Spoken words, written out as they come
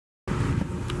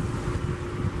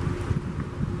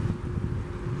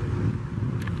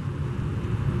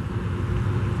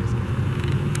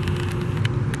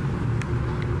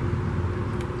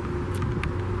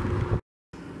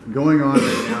going on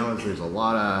right now is there's a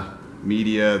lot of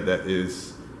media that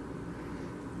is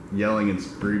yelling and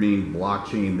screaming,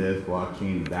 blockchain this,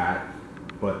 blockchain that,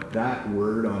 but that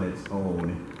word on its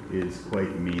own is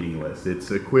quite meaningless. It's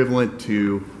equivalent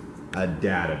to a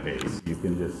database, you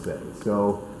can just say.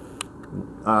 So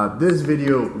this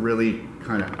video really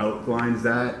kind of outlines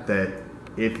that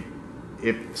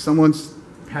if someone's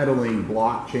peddling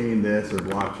blockchain this or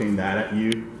blockchain that at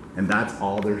you, and that's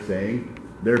all they're saying,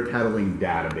 they're peddling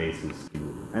databases to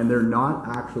you. And they're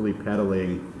not actually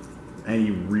peddling any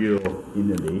real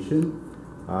innovation.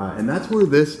 And that's where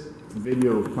this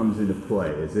video comes into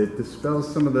play, is it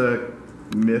dispels some of the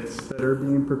myths that are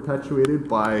being perpetuated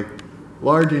by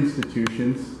large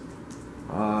institutions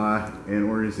and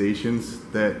organizations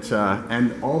that,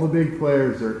 and all the big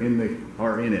players are in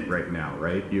it right now,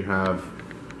 right? You have,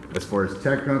 as far as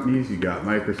tech companies, you got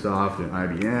Microsoft and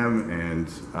IBM, and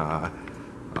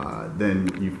then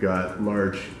you've got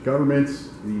large governments.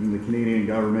 Even the Canadian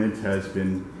government has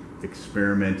been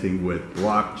experimenting with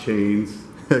blockchains,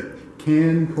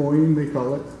 CanCoin they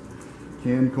call it,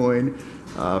 CanCoin,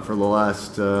 for the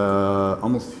last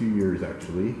almost 2 years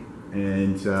actually.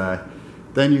 And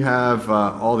then you have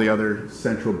all the other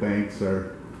central banks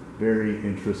are very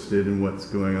interested in what's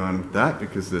going on with that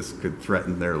because this could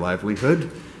threaten their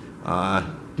livelihood.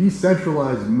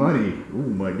 Decentralized money, oh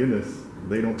my goodness,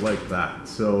 they don't like that.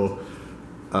 So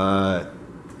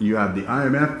you have the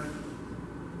IMF,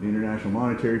 the International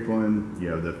Monetary Fund, you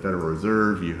have the Federal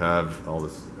Reserve, you have all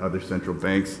this other central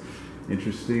banks.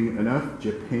 Interesting enough,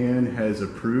 Japan has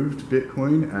approved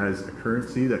Bitcoin as a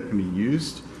currency that can be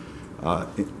used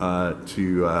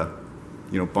to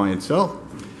buy and sell.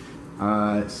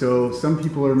 So some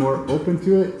people are more open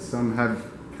to it, some have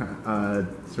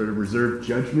sort of reserved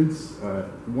judgments.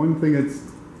 One thing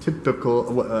that's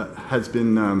typical, has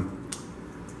been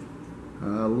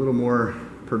a little more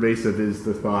pervasive, is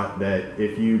the thought that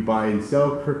if you buy and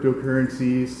sell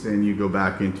cryptocurrencies and you go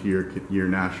back into your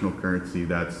national currency,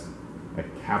 that's a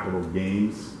capital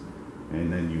gains,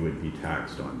 and then you would be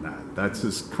taxed on that.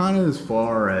 That's kind of as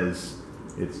far as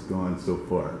it's gone so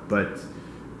far. But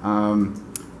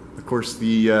of course,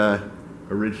 the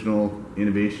original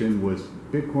innovation was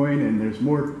Bitcoin, and there's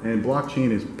more, and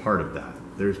blockchain is part of that.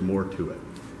 There's more to it.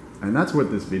 And that's what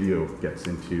this video gets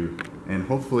into. And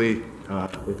hopefully,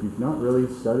 if you've not really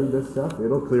studied this stuff,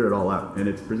 it'll clear it all out. And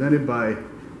it's presented by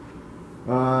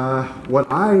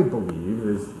what I believe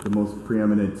is the most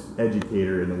preeminent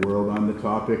educator in the world on the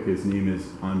topic. His name is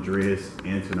Andreas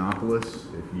Antonopoulos.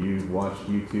 If you watch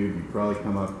YouTube, you probably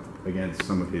come up against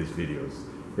some of his videos.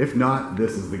 If not,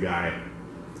 this is the guy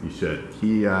you should.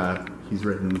 He's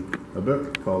written a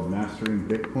book called Mastering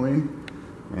Bitcoin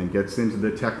and gets into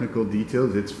the technical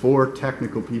details. It's for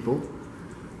technical people,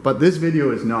 but this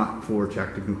video is not for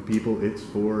technical people. It's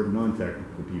for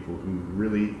non-technical people who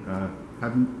really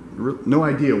have no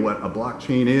idea what a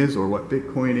blockchain is or what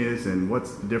Bitcoin is and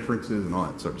what's the differences and all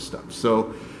that sort of stuff.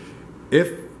 So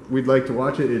if we'd like to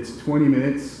watch it, it's 20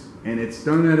 minutes and it's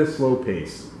done at a slow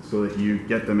pace so that you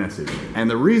get the message. And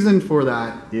the reason for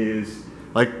that is,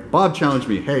 like Bob challenged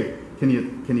me, hey, can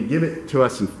you give it to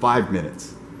us in 5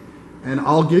 minutes? And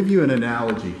I'll give you an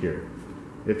analogy here.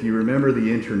 If you remember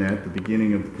the internet, the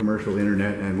beginning of the commercial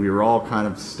internet, and we were all kind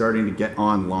of starting to get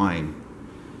online,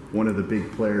 one of the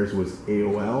big players was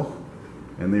AOL,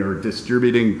 and they were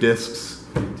distributing disks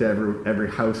to every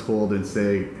household and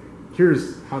say,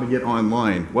 here's how to get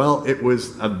online. Well, it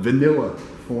was a vanilla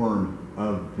form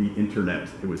of the internet.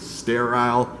 It was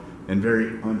sterile and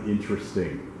very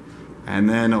uninteresting. And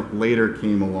then later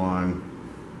came along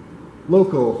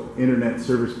local internet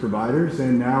service providers,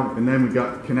 and then we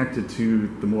got connected to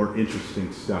the more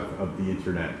interesting stuff of the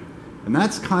internet. And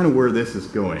that's kind of where this is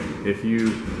going. If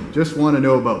you just want to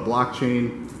know about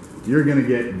blockchain, you're going to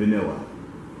get vanilla.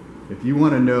 If you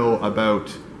want to know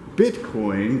about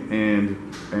Bitcoin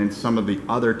and some of the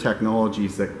other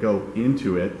technologies that go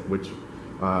into it, which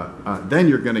then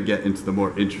you're going to get into the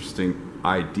more interesting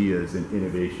ideas and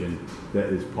innovation that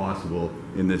is possible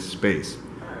in this space.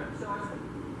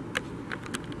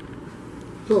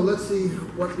 So let's see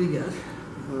what we get.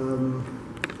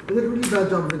 I did a really bad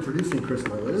job of introducing Chris,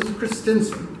 by the way. This is Chris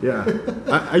Stinson. Yeah,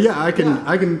 I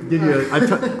can give you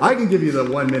I can give you the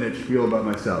 1 minute spiel about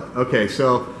myself. Okay,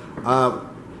 so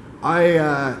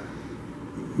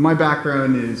my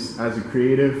background is as a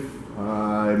creative.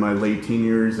 In my late teen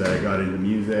years, I got into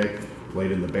music,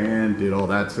 played in the band, did all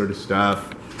that sort of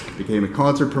stuff. Became a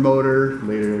concert promoter,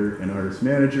 later an artist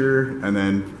manager, and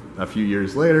then a few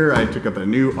years later, I took up a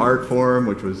new art form,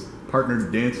 which was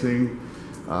partnered dancing.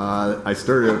 I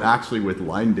started out actually with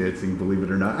line dancing, believe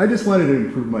it or not. I just wanted to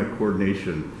improve my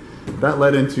coordination. that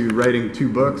led into writing 2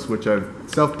 books, which I've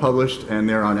self-published, and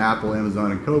they're on Apple,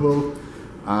 Amazon, and Kobo,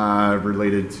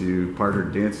 related to partner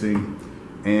dancing.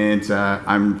 And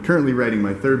I'm currently writing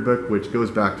my 3rd book, which goes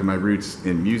back to my roots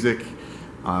in music,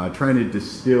 trying to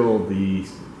distill the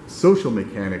social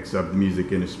mechanics of the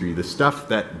music industry, the stuff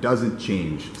that doesn't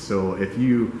change. So if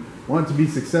you want to be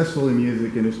successful in the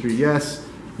music industry, yes,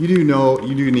 you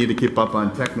do need to keep up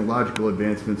on technological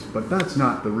advancements, but that's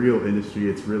not the real industry.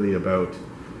 It's really about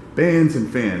bands and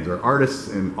fans, or artists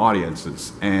and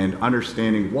audiences, and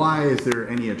understanding why is there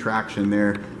any attraction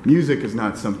there. Music is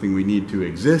not something we need to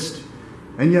exist,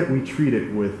 and yet we treat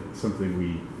it with something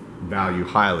we value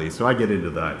highly. So I get into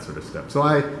that sort of stuff. So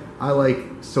I like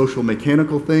social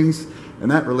mechanical things, and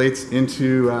that relates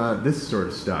into this sort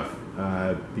of stuff,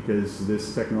 because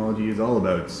this technology is all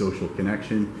about social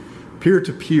connection,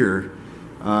 peer-to-peer,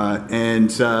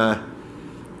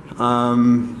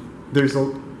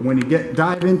 when you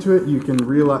dive into it, you can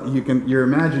realize, your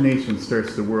imagination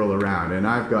starts to whirl around, and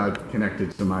I've got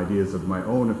connected some ideas of my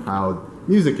own of how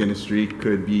music industry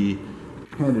could be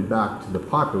handed back to the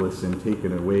populace and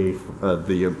taken away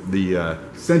the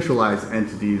centralized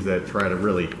entities that try to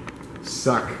really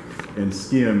suck and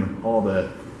skim all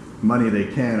the money they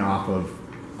can off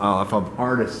of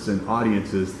artists and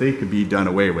audiences. They could be done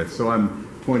away with. So I'm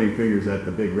pointing fingers at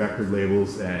the big record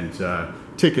labels and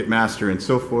Ticketmaster and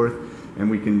so forth, and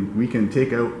we can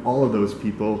take out all of those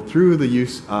people through the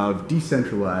use of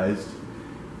decentralized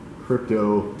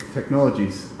crypto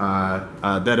technologies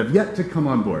that have yet to come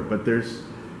on board. But there's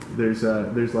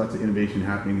lots of innovation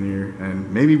happening there,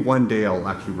 and maybe one day I'll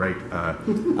actually write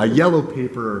a yellow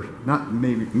paper.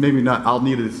 Maybe not. I'll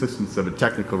need the assistance of a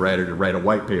technical writer to write a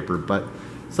white paper, but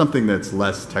something that's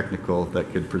less technical that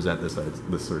could present this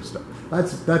sort of stuff.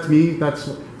 That's me.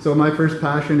 So my first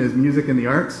passion is music and the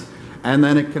arts, and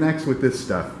then it connects with this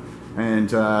stuff,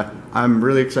 and I'm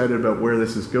really excited about where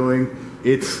this is going.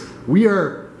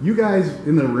 You guys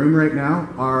in the room right now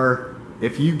are,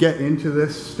 if you get into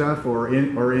this stuff or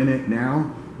in it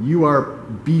now, you are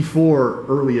before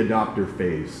early adopter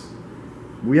phase.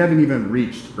 We haven't even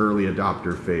reached early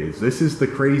adopter phase. This is the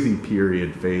crazy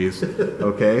period phase,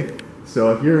 okay?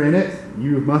 So if you're in it,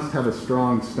 you must have a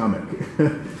strong stomach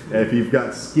if you've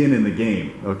got skin in the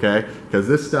game, okay? Because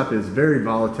this stuff is very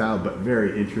volatile but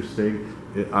very interesting.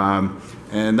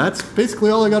 And that's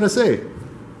basically all I gotta say.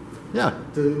 Yeah.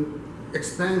 To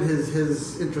expand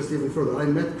his interest even further, I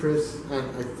met Chris at,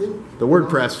 I think, the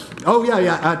WordPress. Oh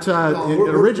yeah, at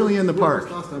originally in the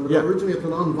park. Last time, but originally at the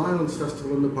Non-Violence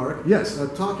Festival in the park. Yes.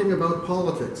 Talking about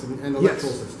politics and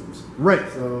electoral systems. Right.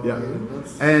 So, yeah.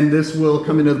 And this will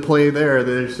come into play there.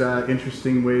 There's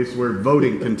interesting ways where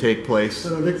voting can take place.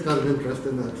 So Nick's got an interest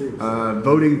in that too. So.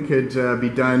 Voting could be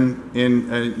done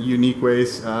in unique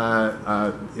ways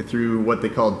through what they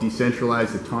call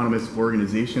decentralized autonomous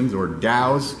organizations, or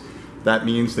DAOs. That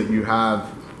means that you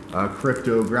have a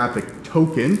cryptographic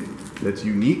token that's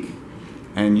unique,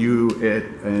 and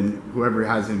whoever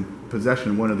has in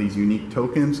possession one of these unique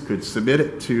tokens could submit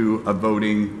it to a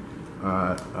voting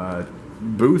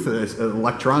booth,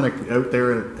 electronic out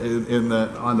there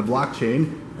on the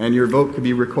blockchain, and your vote could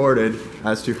be recorded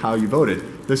as to how you voted.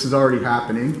 This is already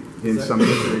happening in some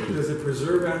situations. Does it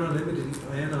preserve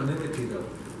anonymity though?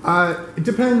 It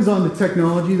depends on the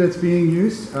technology that's being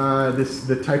used,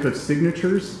 the type of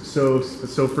signatures. So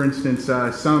for instance,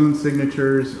 some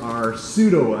signatures are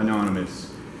pseudo-anonymous,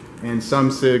 and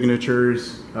some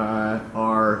signatures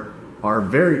are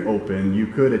very open. You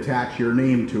could attach your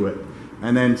name to it.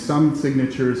 And then some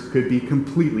signatures could be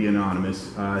completely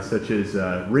anonymous, such as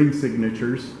ring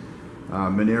signatures.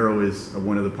 Monero is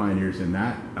one of the pioneers in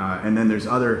that. And then there's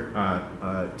other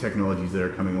technologies that are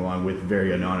coming along with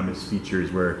very anonymous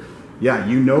features where, yeah,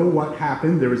 you know what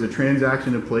happened. There was a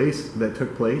transaction that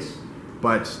took place,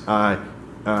 but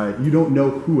you don't know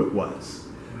who it was.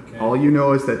 Okay. All you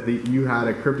know is that you had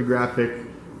a cryptographic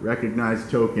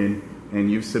recognized token, and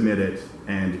you submit it,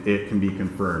 and it can be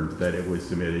confirmed that it was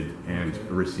submitted and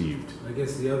received. I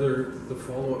guess the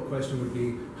follow-up question would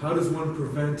be, how does one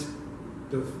prevent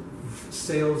the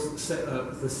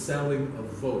selling of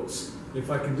votes?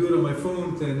 If I can do it on my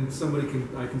phone, then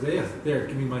I can say, yeah, there,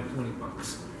 give me my $20.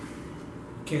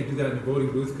 You can't do that in a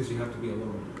voting booth because you have to be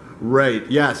alone. Right,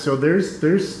 yeah, so there's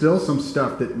still some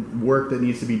work that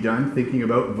needs to be done thinking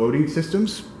about voting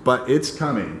systems, but it's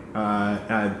coming.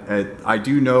 I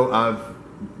do know of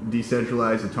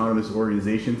decentralized autonomous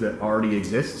organizations that already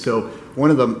exist. So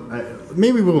one of them,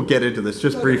 maybe we'll get into this,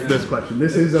 just brief this question.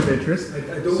 This is of interest.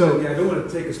 I don't want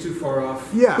to take us too far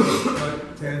off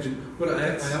tangent, but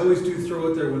I always do throw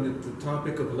it there when the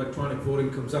topic of electronic voting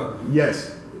comes up.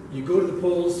 Yes. you go to the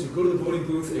polls, you go to the voting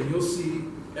booth, and you'll see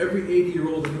every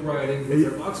 80-year-old in the riding with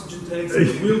their oxygen tanks and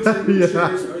their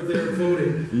wheelchairs are there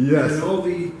voting. Yes. And all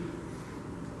the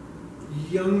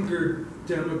younger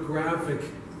demographic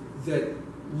that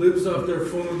lives off their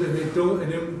phone and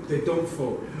they don't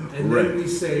vote. And Right. then we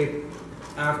say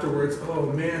afterwards, oh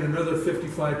man, another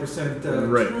 55%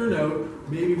 Right. turnout.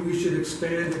 Maybe we should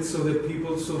expand it so that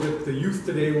the youth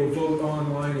today will vote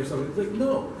online or something. It's like,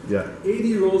 no. Yeah.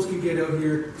 80-year-olds can get out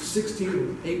here,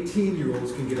 16,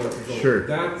 18-year-olds can get out and vote. Sure.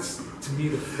 That's, to me,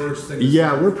 the first thing.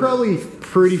 Yeah, we're probably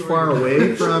pretty Sorry. far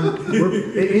away from,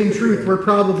 in truth, we're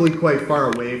probably quite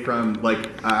far away from like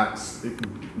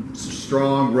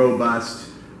strong, robust,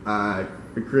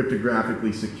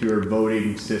 cryptographically secure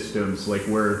voting systems, like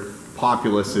where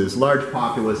large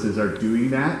populaces are doing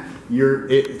that.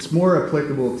 It's more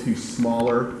applicable to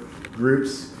smaller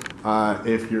groups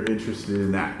if you're interested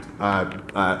in that.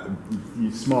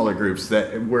 Smaller groups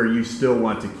where you still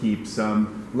want to keep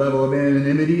some level of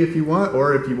anonymity if you want,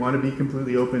 or if you want to be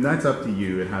completely open, that's up to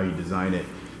you and how you design it.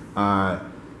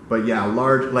 But yeah,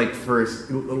 large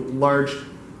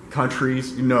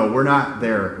countries, no, we're not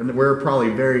there. We're probably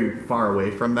very far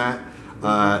away from that.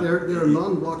 There are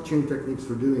non-blockchain techniques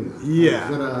for doing that. Yeah. I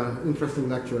got an interesting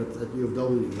lecture at U of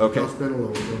W. Okay. Josh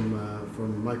Benelo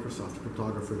from Microsoft, a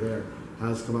cryptographer there,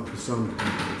 has come up with some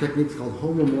techniques called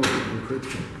homomorphic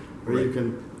encryption, where Right. you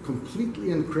can completely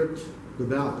encrypt the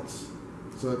ballots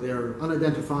so that they are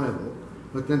unidentifiable,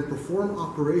 but then perform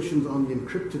operations on the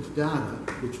encrypted data,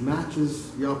 which matches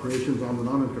the operations on the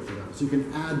non-encrypted data. So you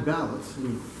can add ballots,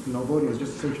 and voting is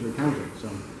just essentially counting.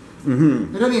 So.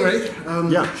 Mm-hmm. At any rate,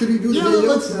 should we do the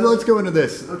video? Let's go into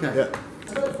this. Okay. Yeah. I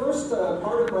spent the first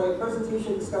part of my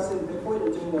presentation discussing Bitcoin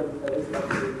and doing an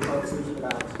introductory conversation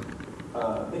about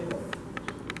Bitcoin.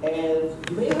 And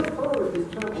you may have heard this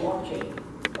term blockchain.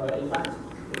 In fact,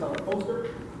 it's on a poster,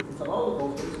 it's on all the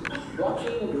posters.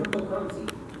 Blockchain and cryptocurrency.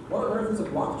 What on earth is a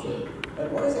blockchain?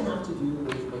 And what does it have to do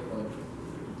with Bitcoin?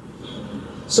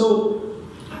 So,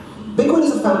 Bitcoin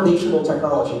is a foundational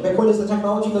technology. Bitcoin is the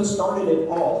technology that started it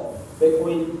all.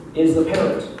 Bitcoin is the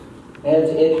parent. And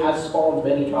it has spawned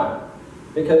many children.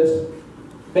 Because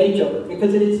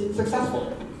it is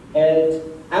successful. And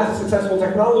as a successful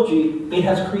technology, it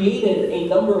has created a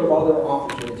number of other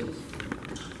opportunities.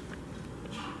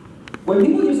 When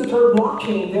people use the term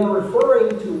blockchain, they're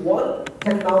referring to one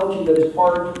technology that is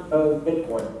part of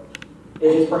Bitcoin.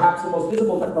 It is perhaps the most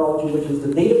visible technology, which is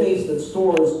the database that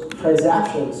stores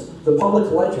transactions, the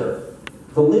public ledger,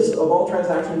 the list of all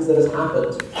transactions that has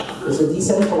happened. It's a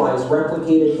decentralized,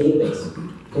 replicated database.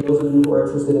 Okay, those of you who are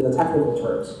interested in the technical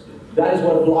terms. That is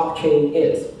what a blockchain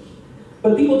is.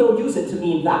 But people don't use it to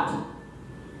mean that.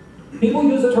 People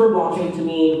use the term blockchain to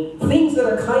mean things that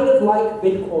are kind of like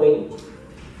Bitcoin,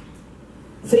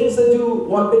 things that do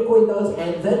what Bitcoin does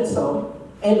and then some,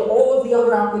 and all of the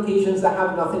other applications that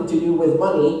have nothing to do with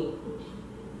money.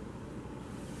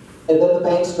 And then the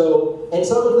banks go, and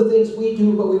some of the things we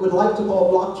do, but we would like to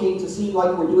call blockchain to seem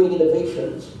like we're doing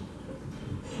innovations.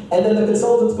 And then the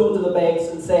consultants go to the banks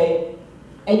and say,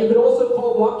 and you can also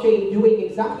call blockchain doing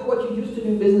exactly what you used to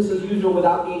do business as usual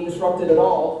without being disrupted at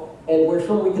all, and we're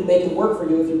sure we can make it work for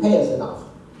you if you pay us enough.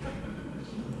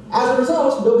 As a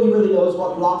result, nobody really knows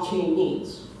what blockchain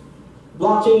means.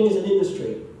 Blockchain is an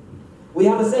industry. We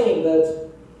have a saying that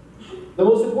the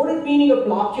most important meaning of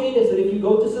blockchain is that if you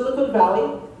go to Silicon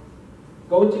Valley,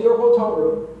 go into your hotel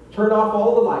room, turn off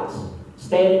all the lights,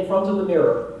 stand in front of the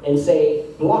mirror, and say,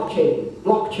 blockchain,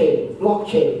 blockchain,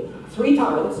 blockchain, 3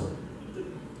 times,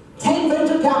 10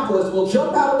 venture capitalists will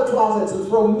jump out of the closets and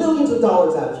throw millions of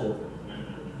dollars at you.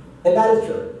 And that is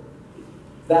true.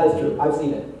 That is true. I've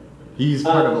seen it. He's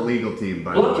part of a legal team,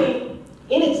 by the way. Blockchain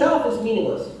in itself is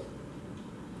meaningless.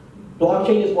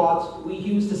 Blockchain is what we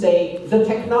use to say the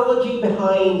technology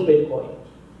behind Bitcoin.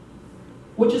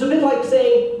 Which is a bit like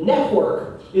saying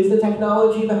network is the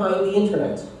technology behind the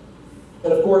internet.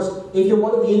 And of course, if you're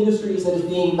one of the industries that is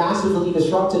being massively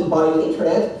disrupted by the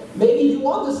internet, maybe you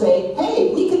want to say,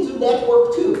 hey, we can do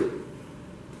network too.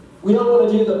 We don't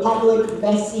want to do the public,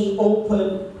 messy,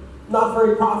 open, not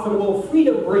very profitable,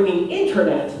 freedom-bringing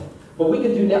internet, but we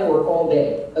can do network all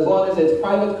day. As long as it's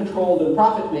private, controlled, and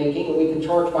profit-making, and we can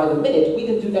charge by the minute, we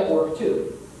can do network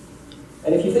too.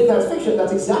 And if you think that's fiction,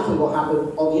 that's exactly what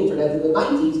happened on the internet in the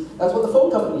 90s. That's what the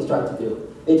phone companies tried to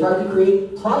do. They tried to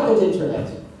create private internet,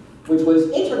 which was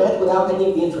internet without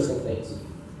any of the interesting things.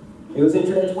 It was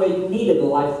internet where you needed a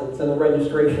license and a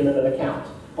registration and an account.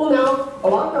 Well, now, a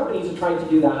lot of companies are trying to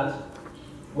do that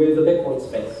with the Bitcoin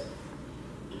space.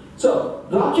 So,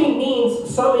 blockchain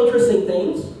means some interesting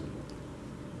things,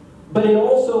 but it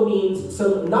also means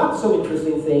some not so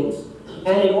interesting things,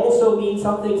 and it also means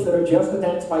some things that are just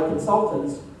attempts by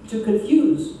consultants to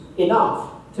confuse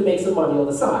enough to make some money on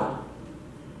the side.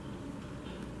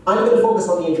 I'm going to focus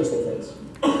on the interesting things.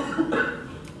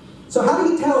 So how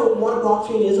do you tell what a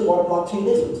blockchain is and what a blockchain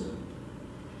isn't?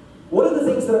 What are the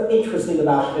things that are interesting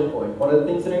about Bitcoin? What are the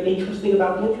things that are interesting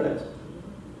about the internet?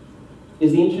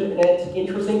 Is the internet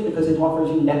interesting because it offers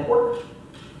you network?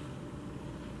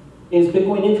 Is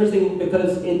Bitcoin interesting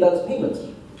because it does payments?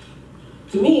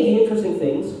 To me, the interesting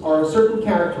things are certain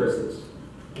characteristics.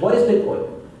 What is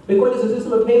Bitcoin? Bitcoin is a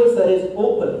system of payments that is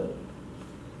open.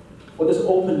 What does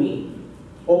open mean?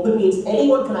 Open means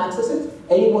anyone can access it,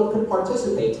 anyone can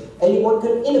participate, anyone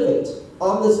can innovate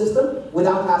on the system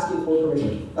without asking for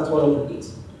permission. That's what open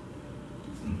means.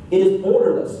 It is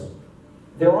borderless.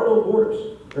 There are no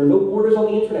borders. There are no borders on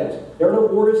the internet. There are no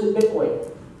borders in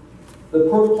Bitcoin. The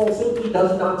protocol simply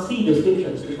does not see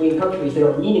distinctions between countries. They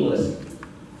are meaningless.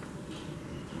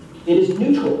 It is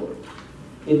neutral.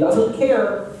 It doesn't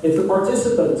care if the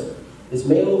participant is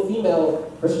male or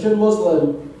female, Christian,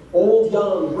 Muslim, old,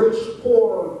 young, rich,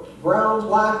 poor, brown,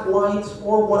 black, white,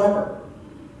 or whatever.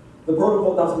 The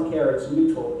protocol doesn't care. It's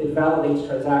neutral. It validates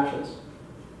transactions.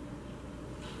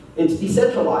 It's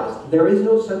decentralized. There is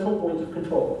no central point of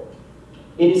control.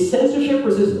 It is censorship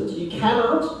resistant. You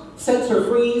cannot censor,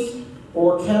 freeze,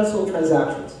 or cancel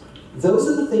transactions. Those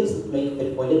are the things that make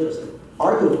Bitcoin interesting.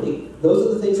 Arguably, those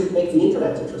are the things that make the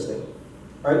internet interesting.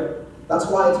 Right? That's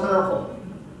why it's powerful.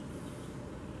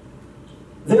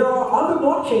 There are other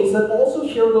blockchains that also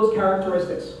share those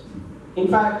characteristics. In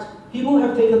fact, people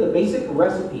have taken the basic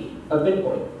recipe of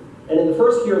Bitcoin, and in the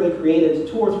first year they created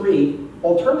 2 or 3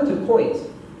 alternative coins.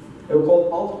 They were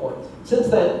called altcoins. Since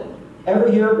then,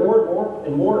 every year more and more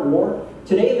and more and more.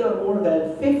 Today there are more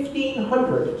than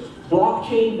 1,500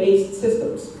 blockchain-based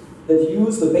systems that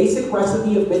use the basic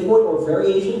recipe of Bitcoin or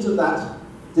variations of that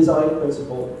design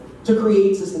principle to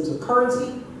create systems of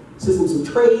currency, systems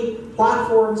of trade,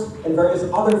 platforms, and various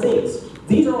other things.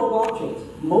 These are all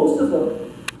blockchains. Most of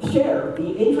them share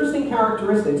the interesting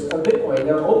characteristics of Bitcoin.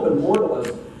 They're open,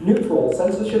 borderless, neutral,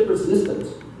 censorship resistant.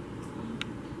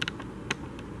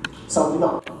 Some do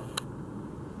not.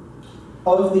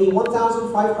 Of the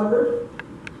 1,500,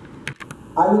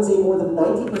 I would say more than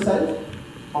 90%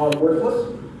 are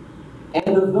worthless,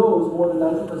 and of those, more than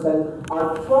 90%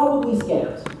 are probably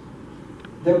scams.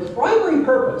 Their primary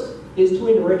purpose is to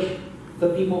enrich the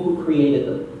people who created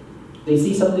them. They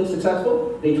see something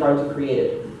successful, they try to create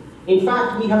it. In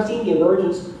fact, we have seen the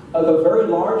emergence of a very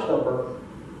large number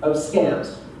of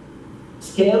scams.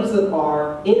 Scams that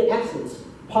are, in essence,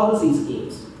 Ponzi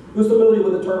schemes. Who's familiar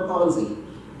with the term Ponzi?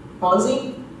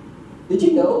 Ponzi? Did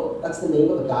you know that's the name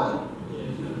of a guy?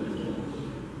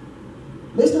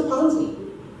 Mr. Ponzi.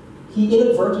 He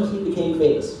inadvertently became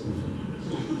famous.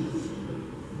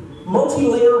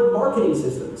 Multi-layer marketing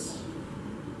systems.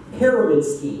 Pyramid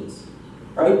schemes,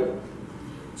 right?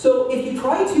 So if you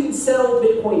try to sell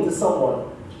Bitcoin to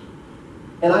someone,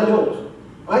 and I don't,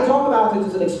 I talk about it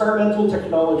as an experimental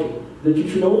technology that you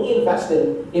should only invest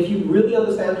in if you really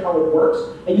understand how it works,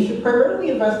 and you should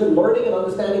primarily invest in learning and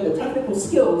understanding the technical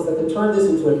skills that can turn this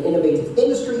into an innovative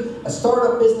industry, a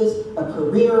startup business, a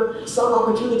career, some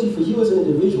opportunity for you as an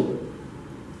individual.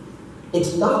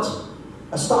 It's not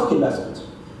a stock investment.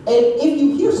 And if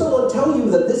you hear someone tell you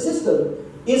that this system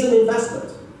is an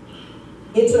investment,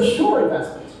 it's a sure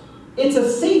investment, it's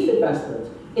a safe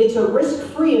investment, it's a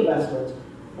risk-free investment,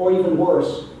 or even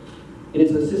worse, it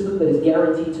is a system that is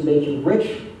guaranteed to make you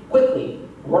rich quickly,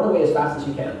 run away as fast as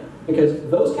you can.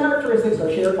 Because those characteristics are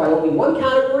shared by only one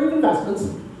category of investments,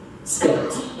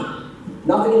 scams.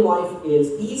 Nothing in life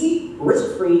is easy,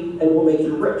 risk-free, and will make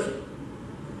you rich.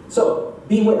 So,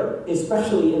 beware,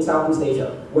 especially in Southeast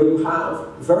Asia, where you have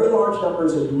very large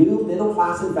numbers of new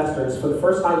middle-class investors for the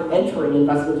first time entering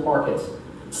investment markets.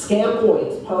 Scam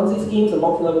coins, Ponzi schemes, and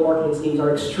multi-level marketing schemes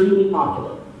are extremely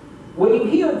popular. When you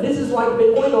hear this is like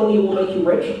Bitcoin, only it will make you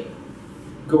rich,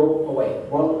 go away,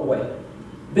 run away.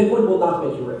 Bitcoin will not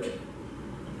make you rich.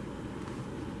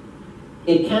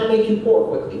 It can make you poor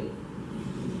quickly.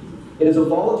 It is a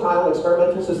volatile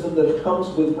experimental system that comes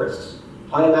with risks.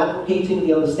 I am advocating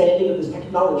the understanding of this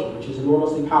technology, which is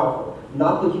enormously powerful,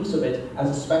 not the use of it as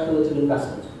a speculative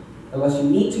investment. Unless you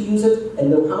need to use it and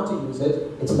know how to use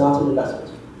it, it's not an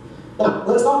investment. Now,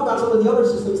 let's talk about some of the other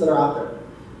systems that are out there.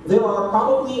 There are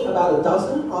probably about a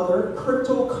dozen other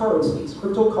cryptocurrencies.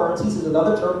 Cryptocurrencies is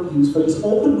another term we use for these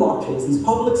open blockchains, these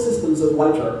public systems of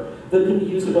ledger that can be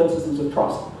used to build systems of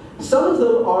trust. Some of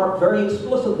them are very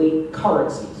explicitly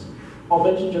currencies. I'll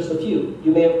mention just a few.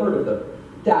 You may have heard of them.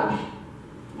 Dash,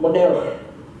 Monero,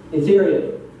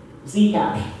 Ethereum,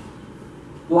 Zcash,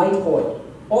 Litecoin,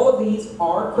 All of these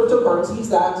are cryptocurrencies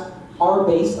that are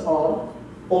based on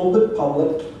open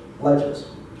public ledgers.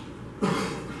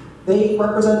 They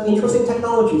represent interesting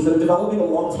technologies that are developing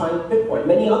alongside Bitcoin.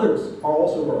 Many others are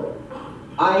also growing.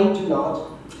 I do not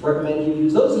recommend you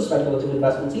use those as speculative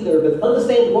investments either, but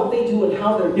understand what they do and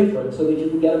how they're different so that you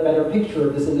can get a better picture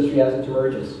of this industry as it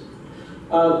emerges.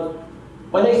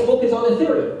 My next book is on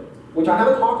Ethereum, which I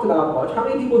haven't talked about much. How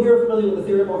many people here are familiar with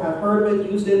Ethereum or have heard of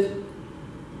it, used it?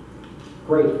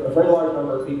 Great, a very large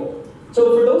number of people.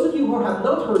 So for those of you who have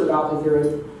not heard about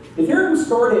Ethereum, Ethereum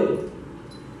started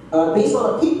based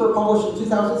on a paper published in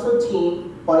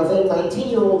 2013 by then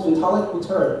 19-year-old Vitalik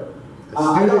Buterin.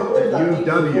 I don't know if that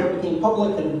paper before it became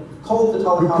public and called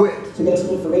Vitalik up to get some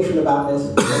information about this.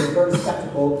 I was very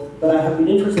skeptical, but I have been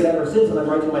interested ever since, and I'm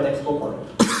writing my next book on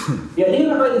it. The idea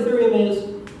behind Ethereum is,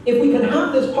 if we can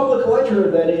have this public ledger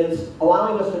that is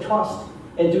allowing us to trust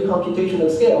and do computation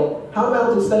at scale, how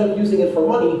about instead of using it for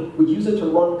money, we use it to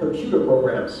run computer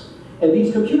programs? And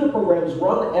these computer programs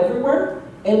run everywhere,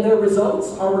 and their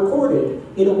results are recorded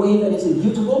in a way that is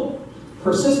immutable,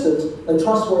 persistent, and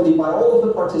trustworthy by all of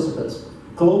the participants.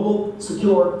 Global,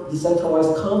 secure,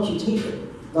 decentralized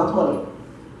computation, not money.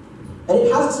 And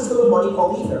it has a system of money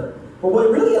called Ether. But what it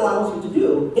really allows you to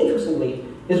do, interestingly,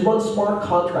 is run smart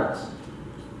contracts.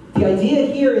 The idea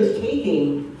here is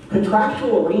taking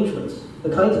contractual arrangements, the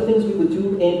kinds of things we would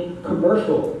do in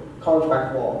commercial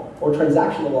contract law, or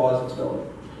transactional law as it's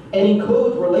known, and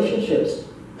encode relationships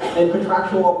and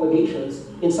contractual obligations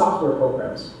in software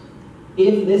programs.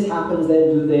 If this happens,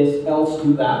 then do this, else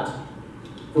do that.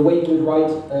 The way you would write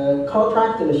a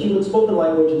contract in a human spoken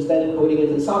language instead of encoding it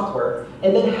in software,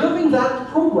 and then having that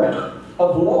program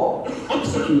of law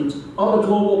execute on a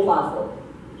global platform.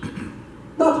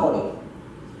 Not money,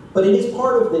 but it is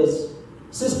part of this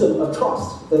system of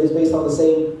trust that is based on the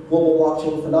same global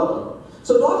blockchain phenomenon.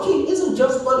 So blockchain isn't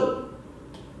just money.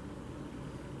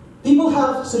 People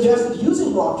have suggested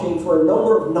using blockchain for a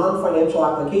number of non-financial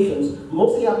applications,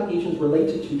 mostly applications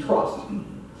related to trust.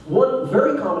 One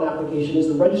very common application is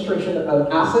the registration of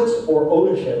assets or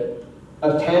ownership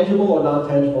of tangible or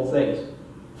non-tangible things.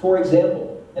 For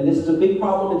example, and this is a big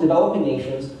problem in developing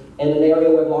nations and an area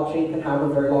where blockchain can have a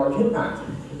very large impact,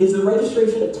 is the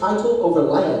registration of title over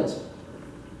land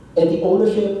and the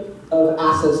ownership of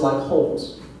assets like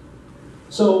homes.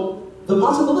 So the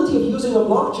possibility of using a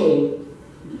blockchain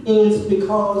is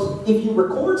because if you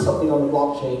record something on the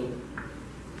blockchain,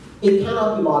 it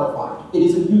cannot be modified. It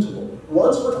is immutable.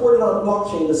 Once recorded on the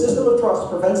blockchain, the system of trust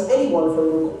prevents anyone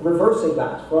from reversing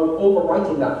that, from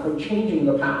overwriting that, from changing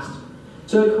the past.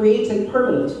 So it creates a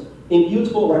permanent,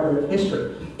 immutable record of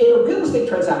history. In a real estate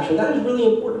transaction, that is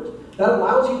really important. That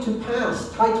allows you to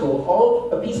pass title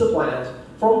of a piece of land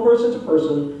from person to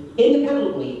person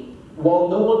independently, while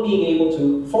no one being able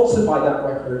to falsify that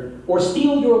record or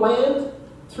steal your land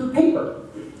through paper.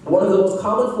 One of the most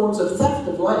common forms of theft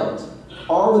of land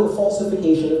are with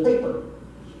falsification of paper.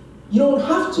 You don't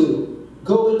have to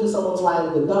go into someone's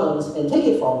land with guns and take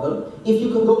it from them if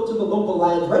you can go to the local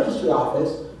land registry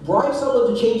office, bribe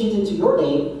someone to change it into your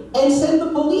name, and send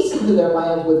the police into their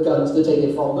land with guns to take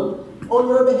it from them on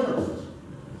your behalf.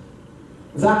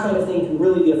 That kind of thing can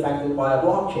really be affected by a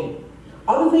blockchain.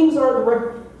 Other things are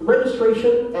the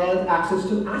registration and access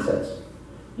to assets.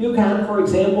 You can, for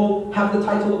example, have the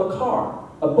title of a car,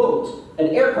 a boat, an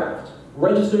aircraft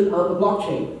registered on the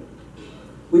blockchain.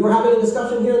 We were having a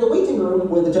discussion here in the waiting room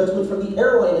with a gentleman from the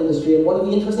airline industry, and one of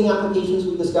the interesting applications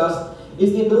we discussed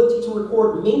is the ability to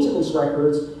record maintenance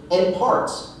records and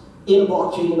parts in a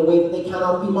blockchain in a way that they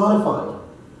cannot be modified.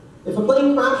 If a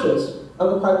plane crashes, I'm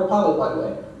a private pilot, by the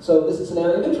way, so this is an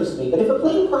area of interest to me, but if a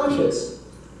plane crashes,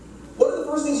 one of the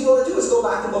first things you want to do is go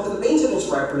back and look at the maintenance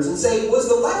records and say, was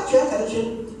the left jet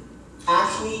engine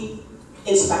actually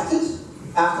inspected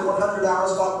after 100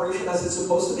 hours of operation as it's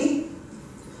supposed to be?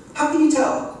 How can you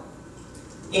tell?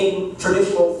 In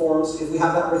traditional forms, if we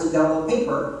have that written down on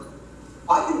paper,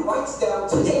 I can write down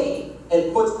today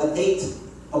and put a date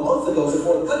a month ago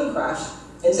before the plane crashed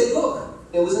and say, look,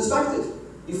 it was inspected.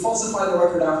 You falsify the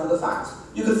record after the fact.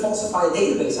 You can falsify a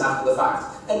database after the fact.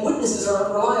 And witnesses are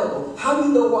unreliable. How do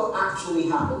you know what actually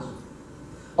happened?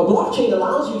 A blockchain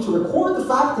allows you to record the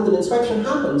fact that an inspection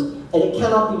happened, and it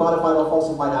cannot be modified or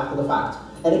falsified after the fact.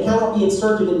 And it cannot be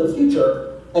inserted in the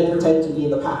future and pretend to be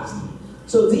in the past.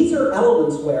 So these are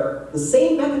elements where the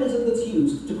same mechanism that's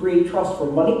used to create trust for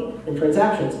money and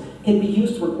transactions can be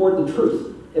used to record the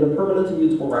truth in a permanent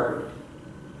immutable record.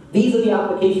 These are the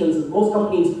applications that most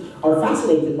companies are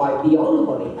fascinated by beyond the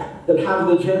money that have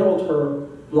the general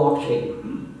term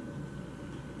blockchain.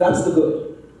 That's the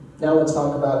good. Now let's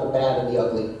talk about the bad and the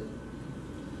ugly.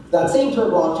 That same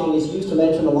term blockchain is used to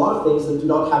mention a lot of things that do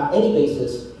not have any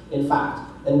basis in fact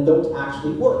and don't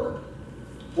actually work.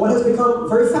 What has become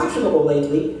very fashionable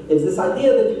lately is this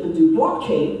idea that you can do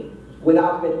blockchain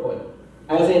without Bitcoin.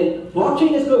 As in,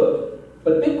 blockchain is good,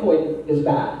 but Bitcoin is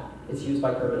bad. It's used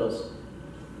by criminals,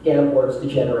 gamblers,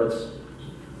 degenerates.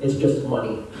 It's just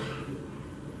money.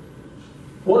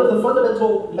 One of the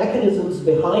fundamental mechanisms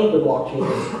behind the blockchain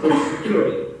is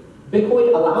security.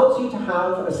 Bitcoin allows you to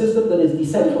have a system that is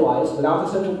decentralized without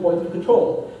a central point of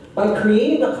control by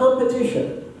creating a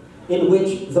competition in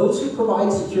which those who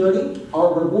provide security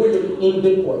are rewarded in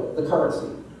Bitcoin, the currency.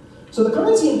 So the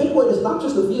currency in Bitcoin is not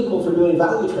just a vehicle for doing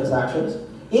value transactions,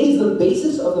 it is the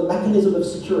basis of the mechanism of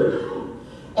security.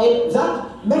 And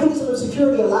that mechanism of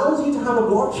security allows you to have a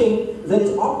blockchain that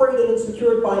is operated and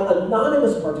secured by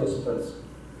anonymous participants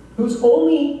whose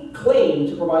only claim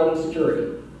to providing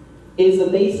security is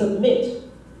that they submit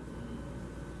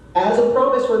as a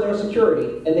promise for their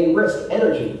security, and they risk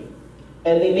energy,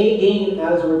 and they may gain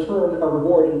as a return a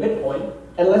reward in Bitcoin,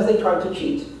 unless they try to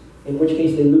cheat, in which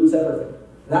case they lose everything.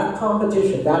 That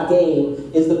competition, that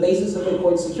game, is the basis of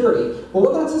Bitcoin security. But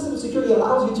what that system of security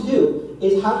allows you to do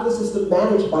is have the system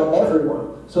managed by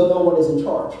everyone, so no one is in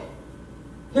charge.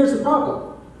 Here's the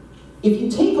problem. If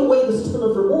you take away the system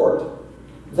of reward,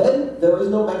 then there is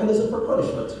no mechanism for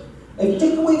punishment. If you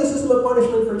take away the system of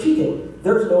punishment for cheating,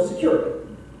 there's no security.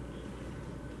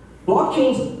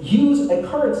 Blockchains use a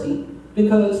currency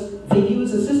because they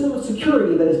use a system of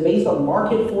security that is based on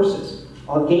market forces,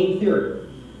 on game theory.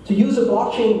 To use a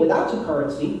blockchain without a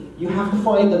currency, you have to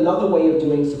find another way of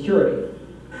doing security.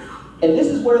 And this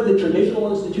is where the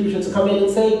traditional institutions come in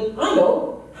and say, I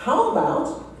know, how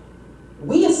about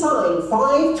we assign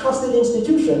 5 trusted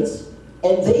institutions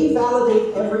and they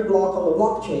validate every block on the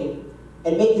blockchain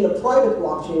and make it a private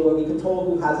blockchain where we control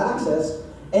who has access.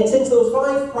 And since those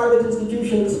 5 private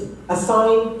institutions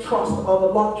assign trust on the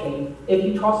blockchain, if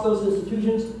you trust those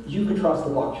institutions, you can trust the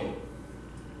blockchain.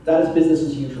 That is business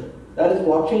as usual. That is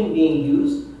blockchain being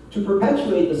used to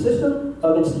perpetuate the system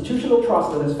of institutional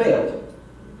trust that has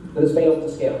failed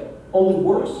to scale. Only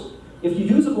worse. If you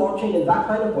use a blockchain in that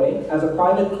kind of way, as a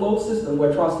private closed system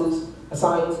where trust is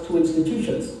assigned to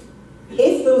institutions,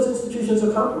 if those institutions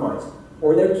are compromised,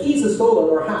 or their keys are stolen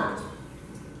or hacked,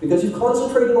 because you've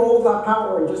concentrated all of that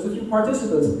power in just a few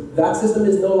participants, that system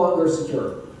is no longer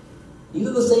secure. These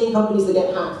are the same companies that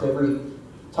get hacked every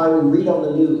time we read on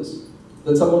the news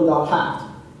that someone got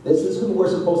hacked. This is who we're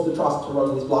supposed to trust to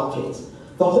run these blockchains.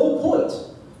 The whole point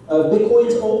of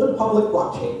Bitcoin's open public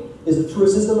blockchain is that through a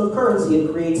system of currency,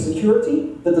 it creates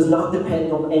security that does not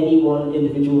depend on any one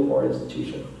individual or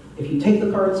institution. If you take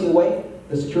the currency away,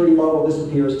 the security model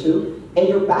disappears too, and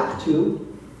you're back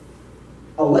to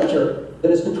a ledger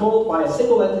that is controlled by a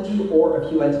single entity or a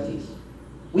few entities.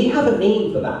 We have a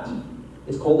name for that.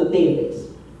 It's called a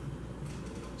database.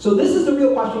 So this is the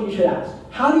real question you should ask.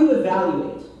 How do you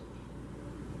evaluate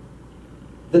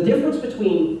the difference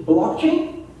between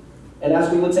blockchain and,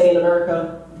 as we would say in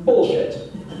America, bullshit?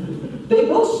 They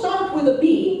both start with a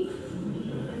B.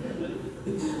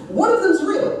 One of them's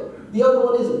real, the other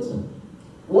one isn't.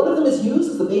 One of them is used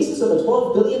as the basis of a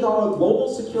 $12 billion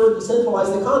global secure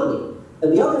decentralized economy.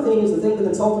 And the other thing is the thing the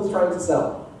consultant's trying to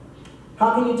sell.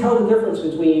 How can you tell the difference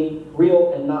between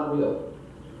real and not real?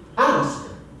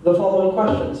 Ask the following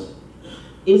questions.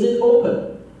 Is it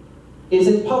open? Is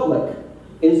it public?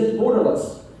 Is it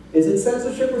borderless? Is it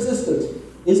censorship resistant?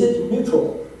 Is it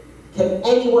neutral? Can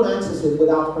anyone access it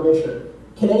without permission?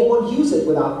 Can anyone use it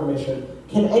without permission?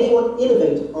 Can anyone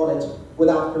innovate on it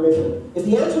without permission? If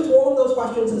the answer to all of those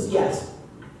questions is yes,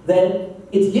 then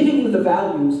it's giving you the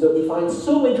values that we find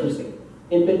so interesting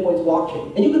in Bitcoin's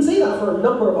blockchain. And you can say that for a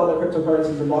number of other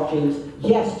cryptocurrencies and blockchains,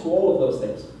 yes to all of those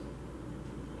things.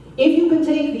 If you can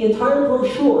take the entire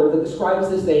brochure that describes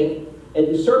this thing and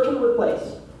you search and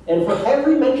replace, and for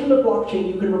every mention of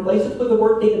blockchain you can replace it with the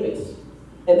word database,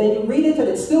 and then you read it and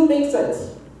it still makes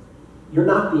sense, you're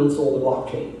not being sold a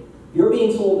blockchain. You're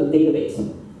being sold a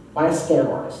database by a scam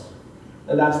artist.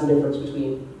 And that's the difference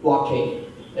between blockchain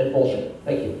and bullshit.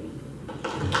 Thank you.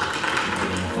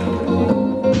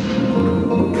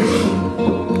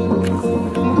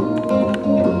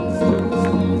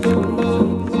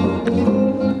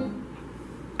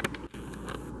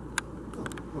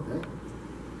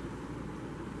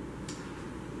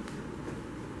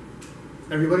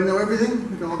 Everybody know everything?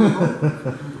 We can all go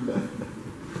home.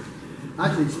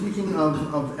 Actually, speaking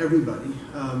of everybody,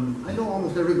 I know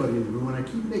almost everybody in the room, and I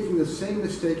keep making the same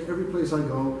mistake every place I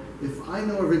go. If I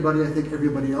know everybody, I think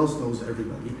everybody else knows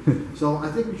everybody. So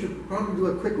I think we should probably do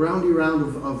a quick round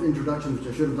of introductions,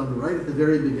 which I should have done right at the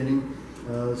very beginning.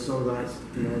 so that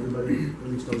everybody at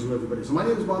least knows who everybody is. So my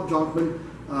name is Bob Jonkman.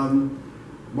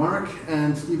 Mark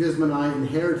and Steve Isman and I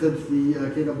inherited the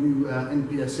KW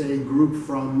NPSA group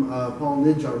from Paul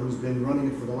Nidjar, who's been running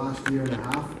it for the last year and a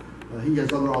half. He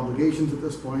has other obligations at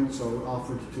this point, so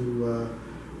offered to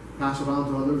pass it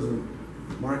on to others. And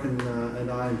Mark and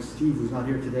I and Steve, who's not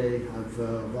here today, have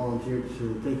volunteered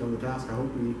to take on the task. I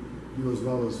hope we do as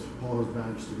well as Paul has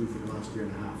managed to do for the last year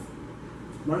and a half.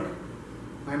 Mark?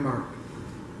 I'm Mark.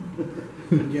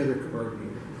 I'm the other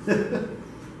coordinator.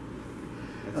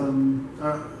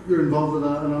 You're involved with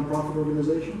a non-profit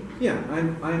organization? Yeah,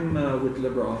 I'm with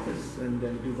LibreOffice and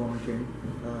do volunteering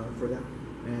for them.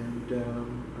 And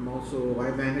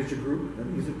I manage a group, a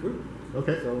music group.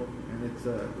 Okay. So, and it's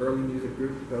an early music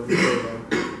group of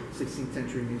 16th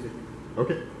century music.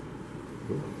 Okay.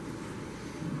 Cool.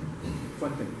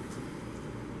 Fun thing.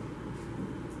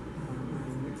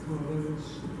 I'm Nick Collins.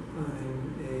 I'm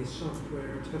a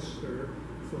software tester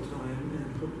full-time and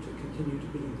hope to continue to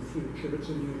be in the future. It's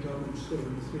a new job. I'm still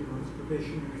in the 3-month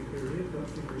probationary period, but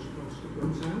fingers crossed it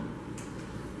goes out.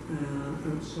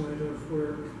 Outside of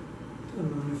work,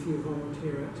 among a few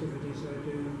volunteer activities I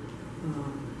do,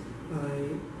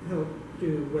 I help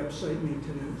do website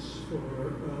maintenance for a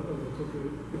local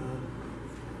group,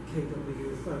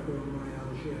 KW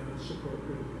Fibromyalgia Support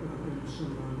Group. And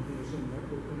someone who's in that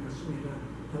group and asked me to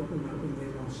help them out when they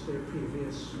lost their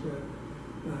previous web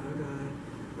guy.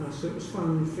 So it was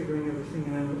fun figuring everything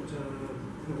out,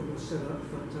 how it was set up,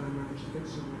 but I managed to get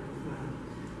somewhere with that.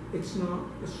 It's not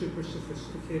a super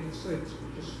sophisticated site, it's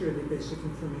just fairly basic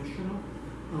informational,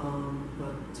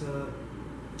 but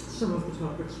some of the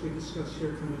topics we discuss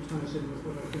here kind of ties in with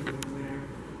what I've been doing there.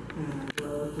 And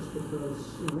just because,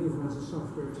 even as a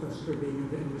software tester being in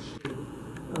the industry,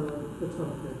 the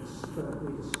topics that we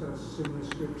discuss in this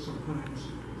group sometimes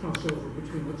cross over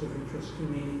between what's of interest to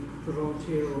me, for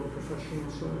volunteer or professional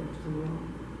side to come along.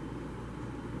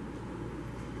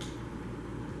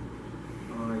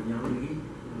 Yang Li,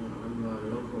 I'm a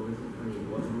local resident,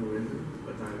 Waterloo resident,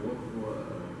 but I work for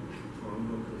a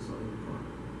Toronto consulting firm.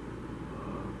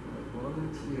 I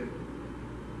volunteered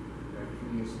a few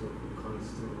years ago to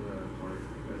Council Park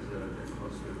as a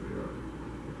cost reviewer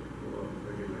for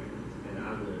Regulation and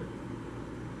other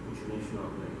international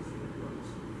organizations.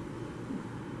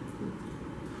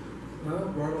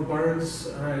 Ronald Barnes,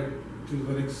 I do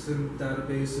Linux and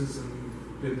databases and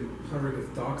been hovering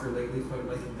with Docker lately, quite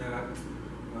liking that.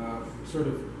 Sort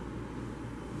of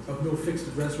no fixed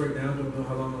address right now, don't know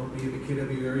how long I'll be in the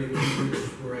KW area, Cambridge,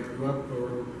 where I grew up,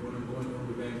 or when I'm going home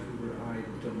to Vancouver, I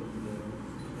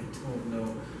don't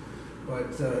know.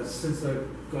 But since I've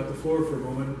got the floor for a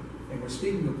moment, and we're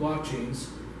speaking of blockchains,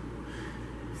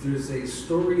 there's a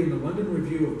story in the London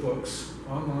Review of Books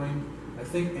online. I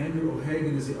think Andrew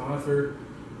O'Hagan is the author,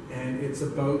 and it's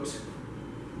about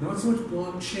not so much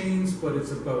blockchains, but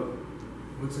it's about,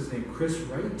 what's his name, Chris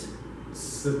Wright? The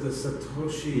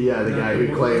Satoshi. Yeah, the guy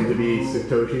who claimed to be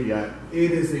Satoshi, yeah.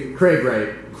 It is a... Craig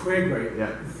Wright. Craig Wright.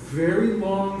 Yeah. Very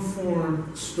long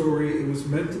form story. It was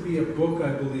meant to be a book,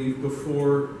 I believe,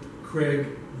 before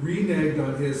Craig reneged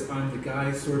on his "I'm the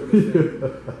guy" sort of a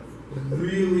thing.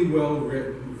 Really well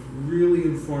written, really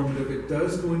informative. It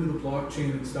does go into the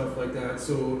blockchain and stuff like that,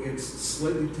 so it's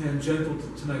slightly tangential to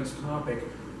tonight's topic,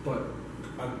 but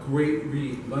a great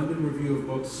read. London Review of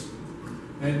Books.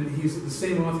 And he's the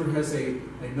same author has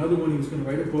another one. He was going to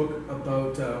write a book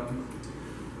about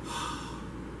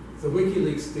the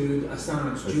WikiLeaks dude,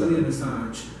 Assange, Julian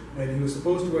Assange. And he was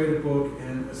supposed to write a book,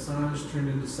 and Assange turned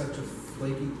into such a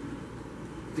flaky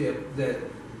dip that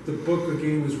the book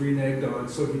again was reneged on.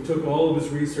 So he took all of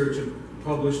his research and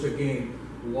published again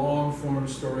long form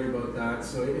story about that.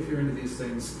 So if you're into these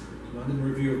things, London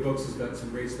Review of Books has got some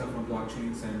great stuff on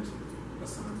blockchains and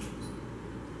Assange.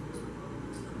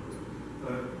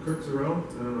 Kirk Zarell,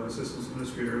 Systems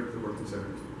Administrator at the Working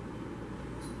Center.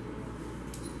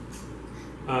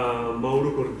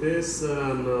 Mauro Cortez,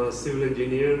 I'm a civil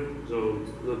engineer, so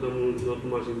not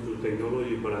much into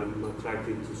technology, but I'm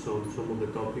attracted to some of the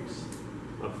topics.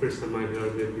 First time I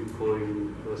heard that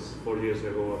Bitcoin was 4 years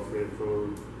ago. A friend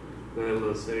from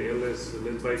Netherlands said, hey, let's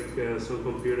buy some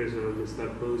computers and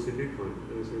start producing Bitcoin.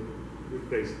 And I said, you're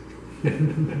crazy.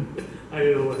 I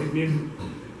don't know what it means.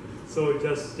 So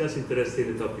just interested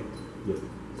in the topic. Yeah.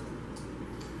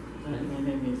 My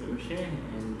name is Ushe,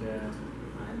 and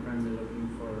I'm primarily looking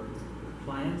for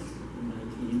clients in the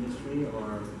IT industry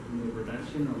or in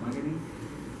production or marketing.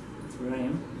 That's where I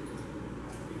am.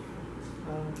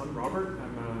 I'm Robert.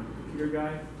 I'm a computer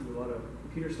guy. Do a lot of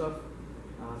computer stuff.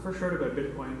 First heard about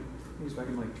Bitcoin, I think it was back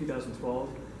in like 2012.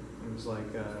 It was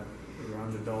like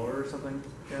around $1 or something.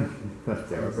 Yeah.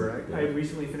 That's I remember awesome. I had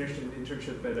recently finished an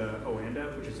internship at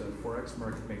Oanda, which is a Forex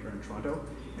market maker in Toronto.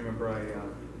 I remember I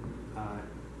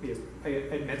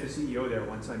met the CEO there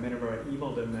once. I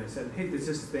emailed him and I said, hey, there's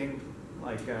this thing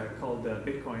like called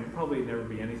Bitcoin. It'll probably never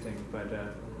be anything, but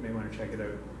you may want to check it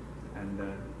out. And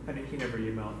he never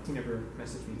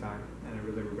messaged me back, and I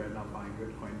really regret not buying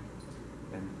Bitcoin.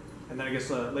 And then I guess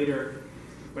later,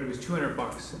 when it was $200,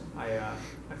 I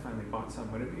finally bought some,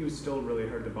 but it was still really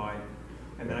hard to buy.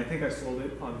 And then I think I sold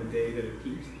it on the day that it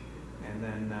peaked. And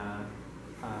then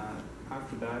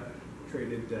after that,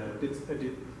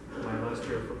 did my last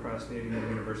year of procrastinating at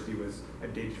university was I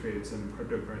day traded some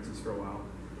cryptocurrencies for a while.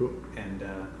 Cool. And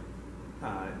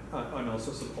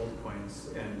also some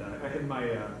altcoins. And I had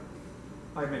my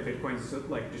Bitcoins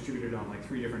like distributed on like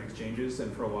 3 different exchanges,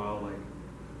 and for a while like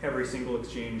every single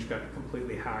exchange got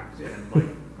completely hacked, and like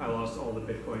I lost all the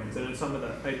Bitcoins. And then some of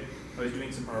the I was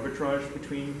doing some arbitrage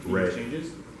between the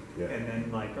exchanges, and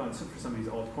then like for some of these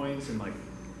altcoins, and like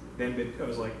then I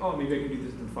was like, oh, maybe I can do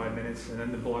this in 5 minutes, and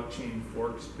then the blockchain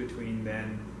forked between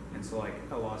then, and so like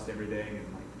I lost everything,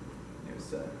 and like it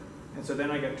was and so then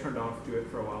I got turned off to it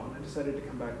for a while, and I decided to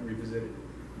come back and revisit it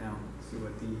now, see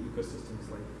what the ecosystem is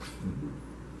like.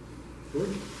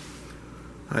 George?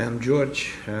 Hi, I'm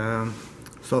George,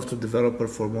 software developer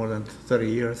for more than 30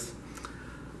 years,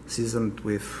 seasoned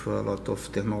with a lot of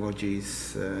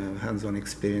technologies, hands-on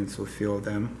experience with a few of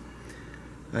them.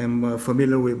 I'm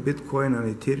familiar with Bitcoin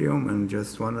and Ethereum and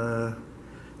just want to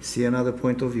see another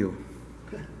point of view.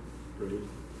 Okay, great.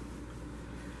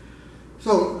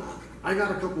 So, I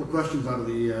got a couple of questions out of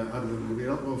the movie. I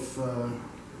don't know if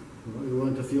you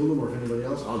want to field them or if anybody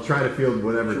else. I'll try to field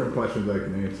whatever questions I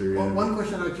can answer. Well, one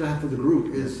question I actually have for the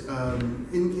group is,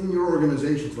 in your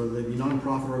organizations, whether they be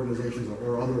non-profit organizations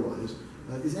or otherwise,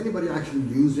 is anybody actually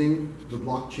using the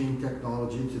blockchain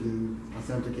technology to do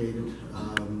authenticated,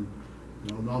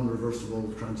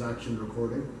 non-reversible transaction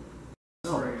recording?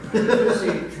 Sorry, I should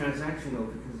say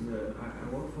transactional because I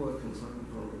work for a consulting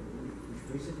firm, which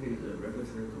basically is a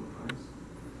regulatory compliance.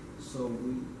 So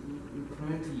we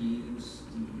plan to use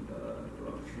the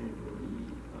blockchain for the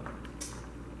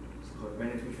it's called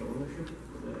beneficial ownership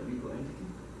for the legal entity.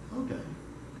 Okay.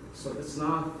 So it's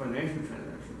not financial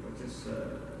transaction, but just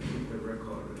keep the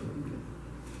record.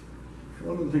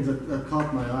 One of the things that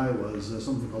caught my eye was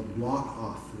something called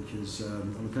block-off, which is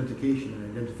an authentication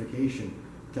and identification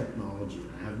technology.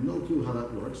 I have no clue how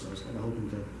that works, so I was kind of hoping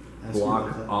to ask you about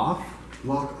that. Block-off?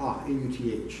 Block-off,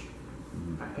 A-U-T-H.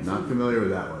 Not familiar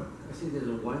with that one. I think there's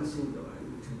one thing though I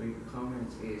need to make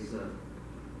comments is the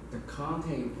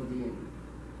content you put in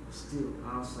still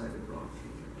outside the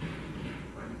blockchain,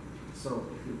 right? So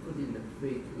if you put in the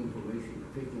fake information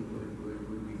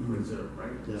will be preserved,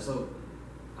 right? Yeah. So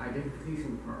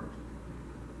identification part,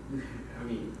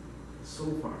 so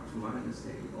far, to my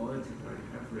understanding, all the technology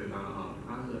have to rely on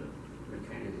other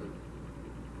mechanism.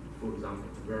 For example,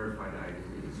 to verify the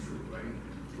identity is true, right?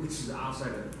 Which is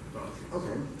outside the blockchain.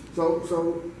 Okay. So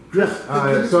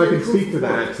I can speak to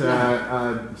that.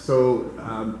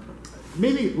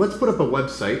 Maybe let's put up a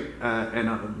website,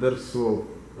 and this will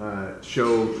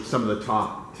show some of the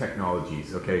top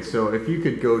technologies. Okay, so if you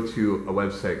could go to a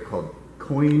website called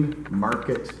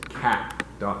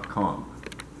coinmarketcap.com.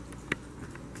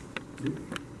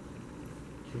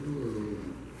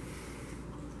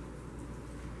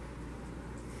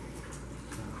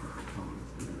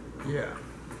 Yeah.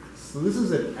 So this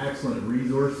is an excellent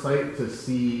resource site to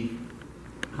see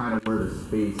kind of where the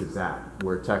space is at,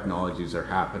 where technologies are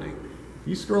happening. If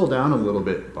you scroll down a little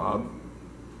bit, Bob,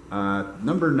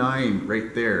 number 9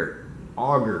 right there,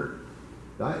 Augur.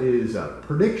 That is a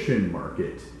prediction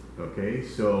market. Okay,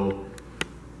 so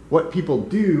what people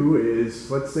do is,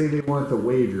 let's say they want to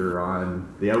wager on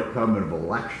the outcome of an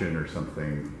election or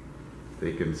something.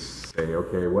 They can say,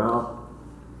 okay, well,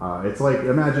 it's like,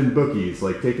 imagine bookies,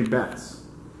 like taking bets.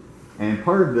 And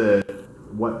part of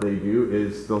what they do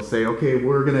is they'll say, okay,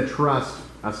 we're going to trust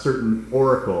a certain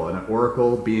oracle, and an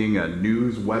oracle being a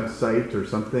news website or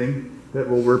something that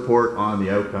will report on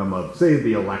the outcome of, say,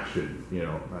 the election,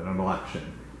 an election,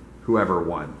 whoever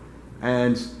won.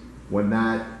 And when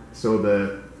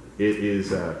it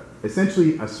is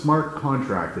essentially a smart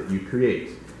contract that you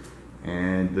create.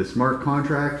 And the smart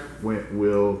contract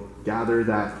will gather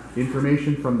that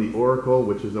information from the oracle,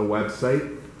 which is a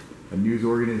website, a news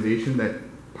organization that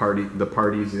the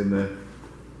parties in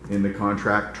the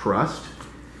contract trust,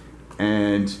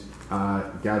 and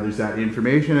gathers that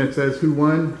information. It says who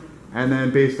won, and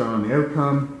then based on the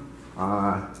outcome,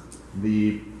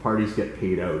 the parties get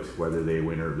paid out whether they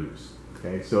win or lose.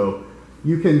 Okay, so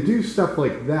you can do stuff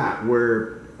like that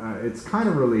where it's kind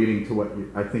of relating to what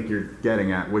I think you're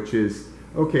getting at, which is,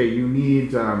 okay, you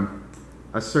need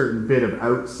a certain bit of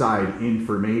outside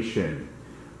information,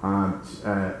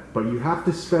 but you have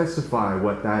to specify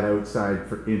what that outside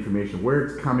information, where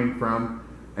it's coming from,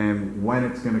 and when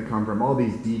it's going to come from, all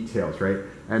these details, right?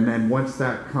 And then once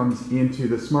that comes into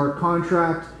the smart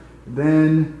contract,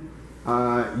 then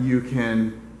you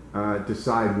can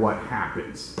decide what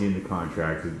happens in the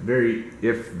contract. It's very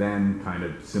if-then kind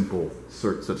of simple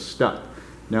sorts of stuff.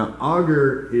 Now,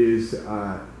 Augur is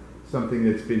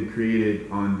something that's been created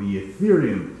on the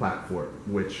Ethereum platform,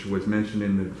 which was mentioned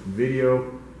in the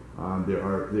video.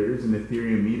 There is an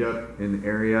Ethereum meetup in the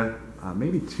area,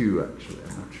 maybe two actually,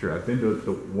 I'm not sure. I've been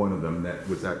to one of them that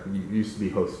was used to be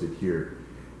hosted here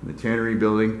in the Tannery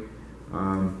building.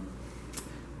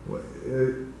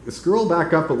 Scroll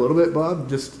back up a little bit, Bob,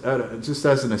 just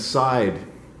as an aside.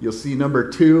 You'll see number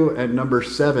 2 and number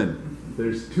 7.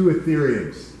 There's 2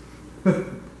 Ethereums.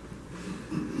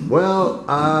 Well,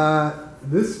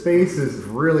 this space is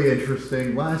really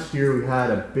interesting. Last year we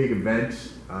had a big event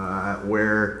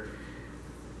where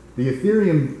the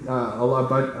Ethereum,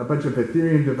 a bunch of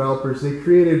Ethereum developers, they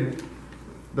created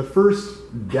the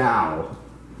first DAO,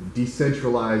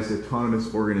 decentralized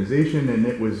autonomous organization, and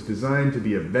it was designed to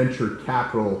be a venture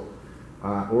capital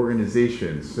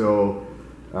organization. So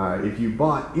if you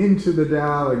bought into the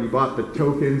DAO and you bought the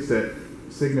tokens that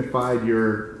signified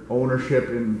your ownership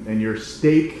and your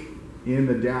stake in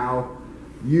the DAO,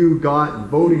 you got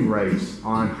voting rights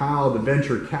on how the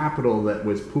venture capital that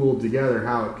was pooled together,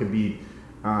 how it could be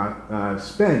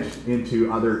spent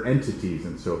into other entities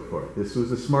and so forth. This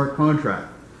was a smart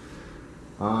contract.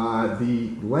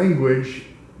 The language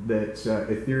that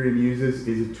Ethereum uses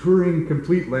is a Turing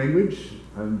complete language.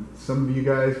 Some of you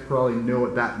guys probably know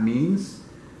what that means.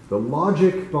 The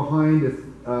logic behind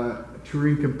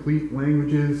Turing complete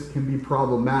languages can be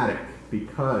problematic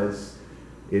because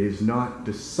it is not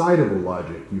decidable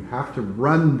logic. You have to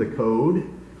run the code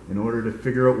in order to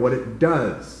figure out what it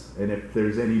does. And if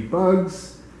there's any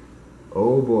bugs,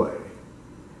 oh boy.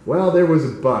 Well, there was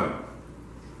a bug.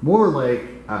 More like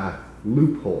a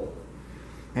loophole.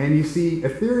 And you see,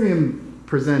 Ethereum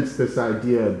presents this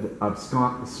idea of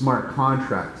smart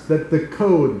contracts, that the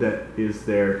code that is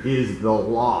there is the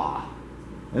law.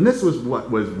 And this was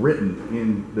what was written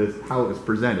in this, how it was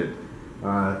presented,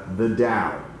 the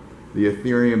DAO, the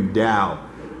Ethereum DAO.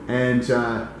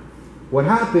 And what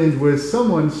happened was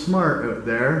someone smart out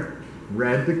there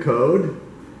read the code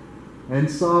and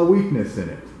saw a weakness in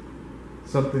it,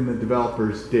 something the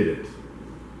developers didn't.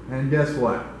 And guess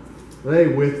what? They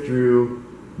withdrew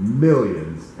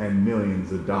millions and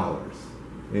millions of dollars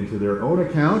into their own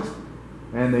account,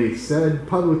 and they said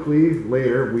publicly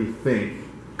later,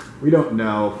 we don't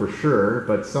know for sure,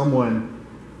 but someone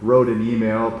wrote an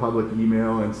email, public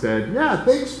email, and said, yeah,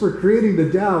 thanks for creating the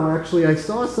DAO. Actually, I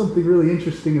saw something really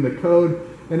interesting in the code,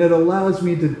 and it allows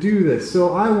me to do this.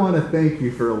 So I want to thank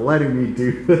you for letting me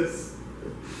do this.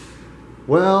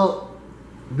 Well,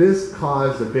 this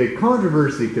caused a big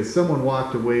controversy because someone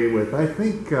walked away with, I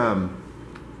think,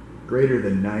 greater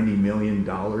than $90 million.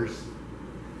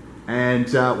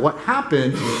 And what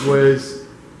happened was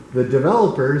the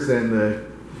developers and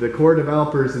the core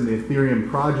developers in the Ethereum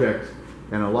project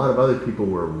and a lot of other people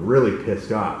were really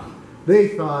pissed off.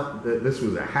 They thought that this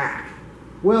was a hack.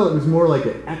 Well, it was more like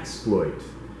an exploit.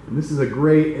 And this is a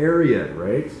gray area,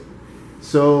 right?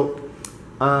 So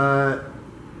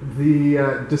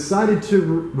decided to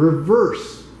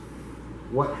reverse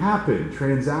what happened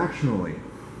transactionally.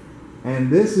 And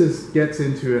this gets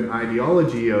into an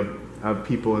ideology of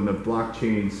people in the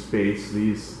blockchain space,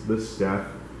 this stuff,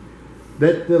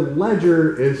 that the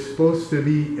ledger is supposed to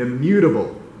be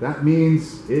immutable. That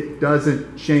means it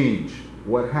doesn't change.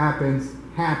 What happens,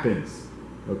 happens.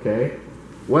 Okay?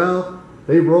 Well,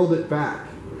 they rolled it back.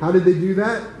 How did they do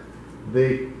that?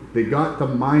 They got the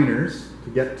miners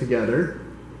to get together.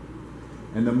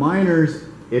 And the miners,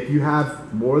 if you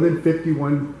have more than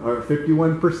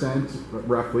 51%,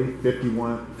 roughly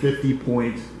 50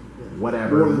 point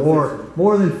whatever,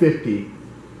 more than 50,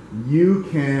 you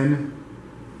can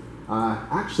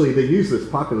actually, they use this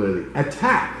popularly,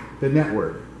 attack the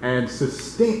network and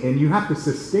sustain, and you have to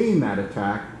sustain that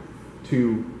attack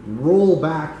to roll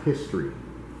back history.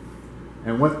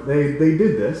 And what they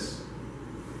did this,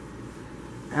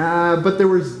 but there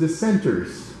was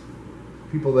dissenters,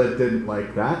 people that didn't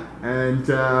like that, and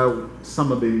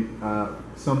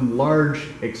some large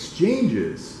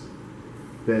exchanges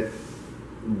that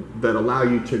allow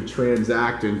you to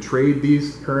transact and trade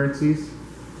these currencies,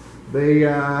 they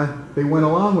went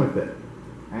along with it,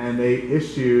 and they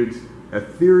issued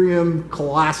Ethereum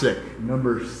Classic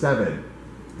 #7,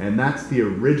 And that's the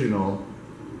original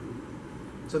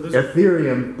So those are,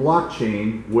 Ethereum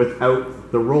blockchain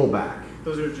without the rollback.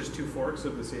 those are just two forks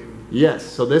of the same. Yes,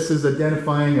 so this is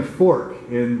identifying a fork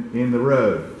in the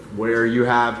road where you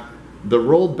have the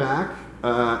rolled back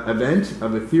event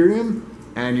of Ethereum,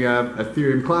 and you have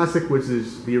Ethereum Classic, which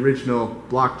is the original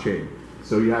blockchain.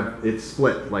 So you have it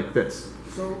split like this.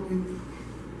 So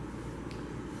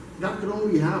that could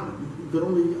only happen, you could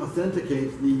only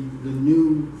authenticate the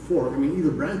new fork, I mean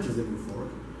either branch of the new fork,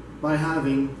 by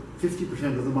having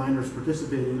 50% of the miners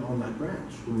participating on that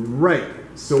branch. Right.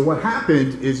 So what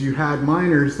happened is you had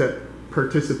miners that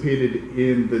participated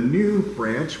in the new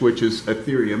branch, which is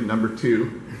Ethereum number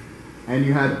 2, and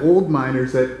you had old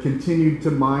miners that continued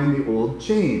to mine the old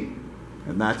chain,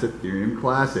 and that's Ethereum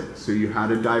Classic. So you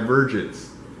had a divergence.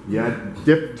 You had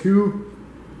two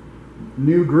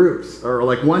new groups, or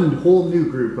like one whole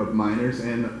new group of miners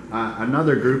and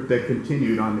another group that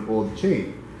continued on the old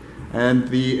chain. And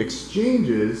the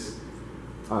exchanges,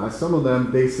 some of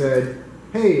them, they said,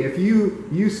 hey, if you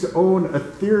used to own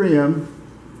Ethereum,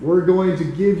 we're going to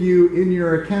give you in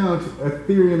your account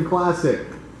Ethereum Classic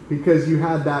because you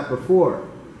had that before.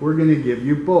 We're going to give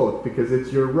you both because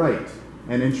it's your right.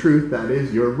 And in truth, that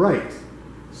is your right.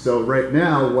 So right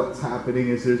now, what's happening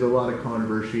is there's a lot of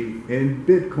controversy in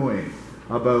Bitcoin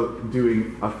about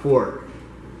doing a fork,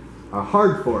 a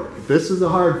hard fork. This is a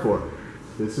hard fork.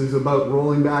 This is about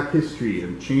rolling back history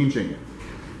and changing it.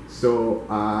 So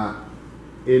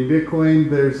in Bitcoin,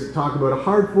 there's talk about a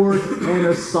hard fork and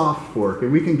a soft fork.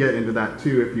 And we can get into that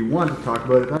too if you want to talk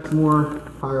about it. That's more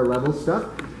higher level stuff.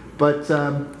 But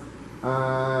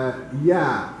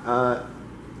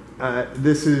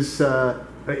this is,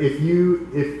 if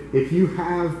you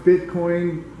have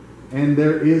Bitcoin and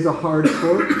there is a hard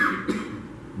fork,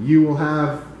 you will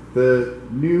have the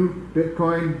new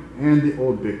Bitcoin and the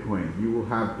old Bitcoin. You will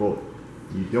have both.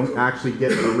 You don't actually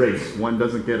get erased. One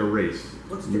doesn't get erased.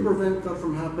 What's to prevent that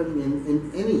from happening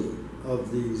in any of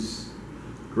these?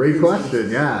 Great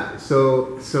question, yeah.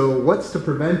 So what's to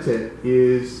prevent it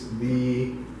is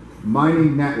the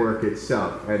mining network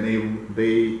itself, and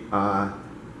they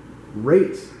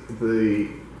rate the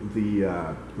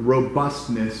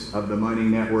robustness of the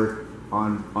mining network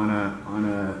on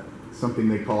a something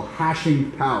they call hashing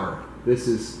power. This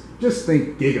is, just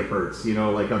think gigahertz, you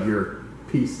know, like of your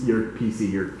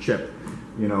PC, your chip.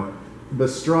 You know, the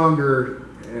stronger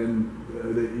and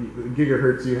the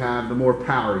gigahertz you have, the more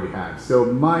power you have. So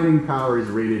mining power is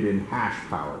rated in hash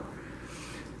power.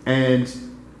 And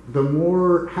the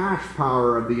more hash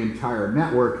power of the entire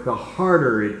network, the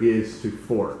harder it is to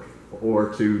fork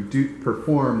or to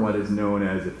perform what is known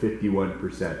as a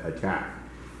 51% attack.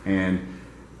 And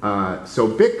so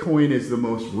Bitcoin is the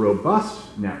most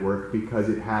robust network because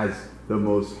it has the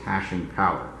most hashing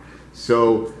power.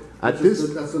 So at this,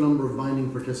 that's the number of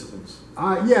mining participants.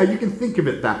 yeah, you can think of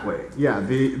it that way. Yeah,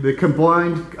 the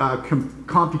combined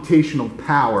computational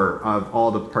power of all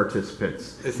the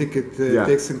participants. I think it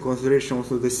takes in consideration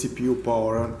also the CPU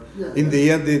power. And Yeah, in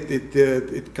the end,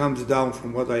 it comes down,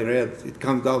 from what I read, it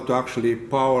comes down to actually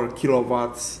power,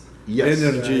 kilowatts, Yes.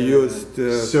 energy used,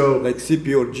 So- like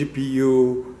CPU or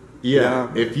GPU. Yeah,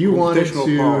 if you wanted to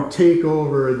computational power. take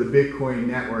over the Bitcoin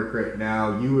network right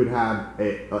now, you would have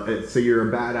say you're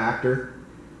a bad actor,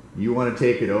 you want to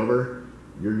take it over,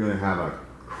 you're going to have a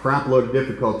crap load of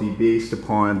difficulty based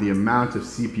upon the amount of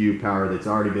CPU power that's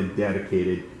already been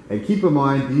dedicated. And keep in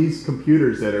mind, these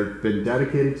computers that have been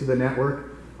dedicated to the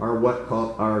network are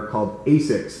are called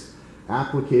ASICs,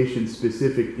 application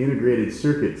specific integrated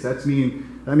circuits. That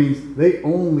means they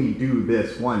only do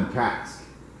this one task.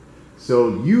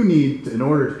 So you need, in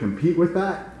order to compete with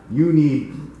that, you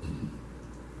need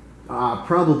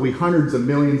probably hundreds of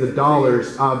millions of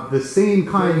dollars of the same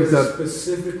kinds of...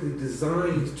 specifically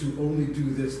designed to only do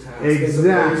this task. Exactly.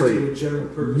 As opposed to a general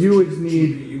purpose You would GPU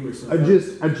need or something.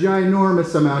 just a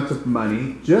ginormous amount of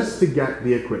money just to get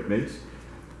the equipment.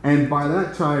 And by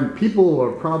that time, people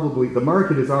are probably, the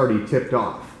market is already tipped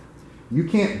off. You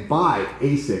can't buy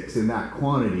ASICs in that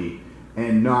quantity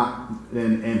and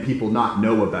people not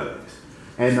know about it.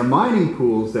 And the mining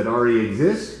pools that already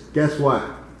exist, guess what?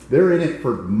 They're in it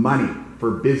for money,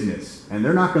 for business, and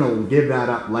they're not going to give that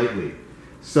up lightly.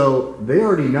 So they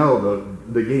already know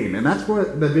the game, and that's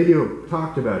what the video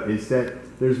talked about, is that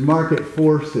there's market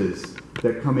forces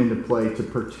that come into play to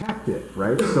protect it,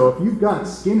 right? So if you've got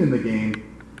skin in the game,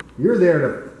 you're there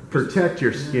to protect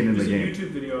your skin in the game. There's a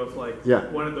YouTube video of like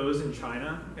one of those in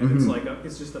China, and it's like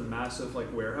it's just a massive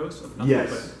like warehouse of nothing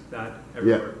but that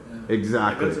everywhere. Yeah,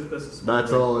 exactly. Like,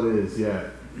 that's all it is. Yeah.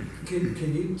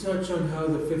 Can you touch on how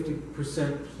the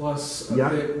 50% plus of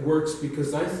it works?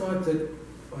 Because I thought that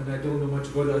and I don't know much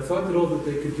about it, I thought that all that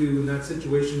they could do in that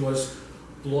situation was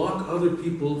block other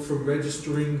people from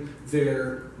registering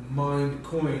their mined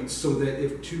coins, so that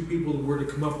if two people were to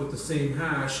come up with the same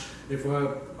hash, if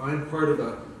I'm part of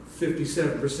a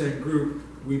 57% group,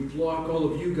 we block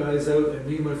all of you guys out, and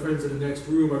me and my friends in the next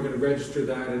room are going to register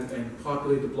that and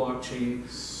populate the blockchain.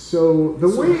 So the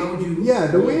way, how would you yeah,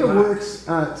 the way it that? works.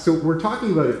 So we're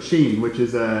talking about a chain, which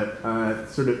is a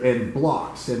sort of and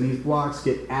blocks, and these blocks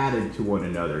get added to one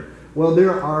another. Well,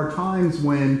 there are times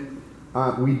when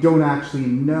we don't actually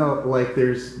know, like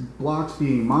there's blocks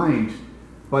being mined,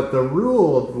 but the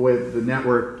rule of the way the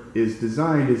network is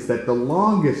designed is that the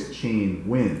longest chain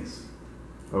wins.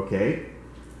 Okay.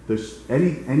 There's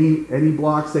any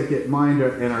blocks that get mined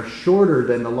and are shorter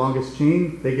than the longest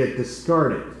chain, they get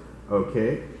discarded.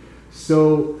 Okay,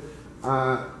 so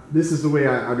this is the way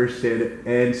I understand it.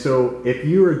 And so if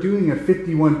you are doing a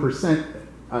 51%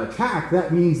 attack,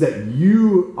 that means that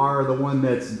you are the one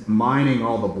that's mining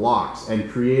all the blocks and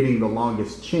creating the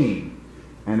longest chain.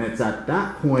 And it's at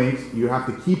that point you have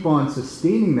to keep on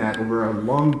sustaining that over a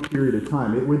long period of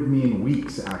time. It would mean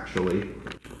weeks, actually.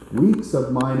 Weeks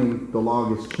of mining the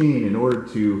longest chain in order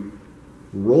to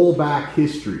roll back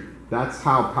history. That's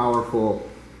how powerful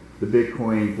the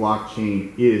Bitcoin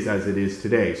blockchain is as it is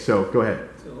today. So go ahead.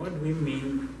 So what do we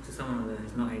mean to someone that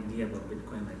has no idea about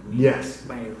Bitcoin? Like yes.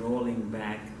 By rolling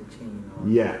back the chain? Or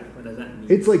yeah. What does that mean?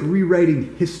 It's like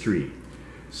rewriting history.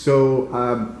 So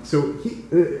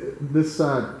the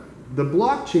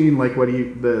blockchain, like what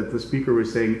the speaker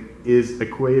was saying, is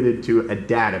equated to a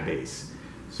database.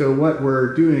 So what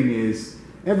we're doing is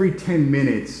every 10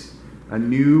 minutes, a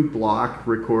new block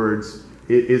records,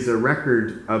 it is a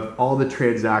record of all the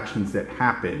transactions that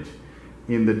happened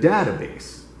in the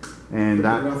database. And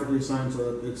that graphically signed,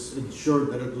 so that it's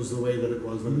ensured that it was the way that it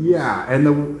was. Yeah, and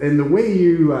the way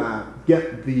you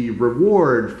get the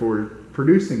reward for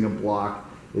producing a block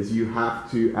is you have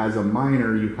to, as a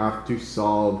miner, you have to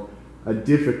solve a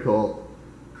difficult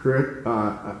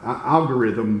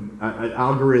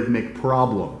algorithmic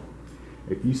problem.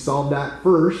 If you solve that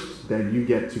first, then you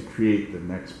get to create the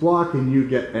next block, and you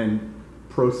get and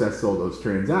process all those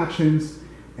transactions,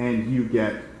 and you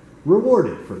get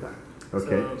rewarded for that.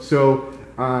 Okay, so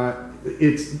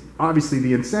it's obviously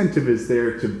the incentive is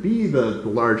there to be the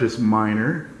largest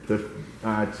miner, to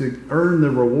earn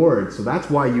the reward. So that's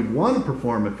why you'd want to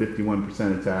perform a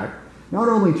 51% attack, not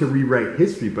only to rewrite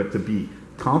history, but to be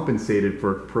compensated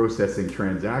for processing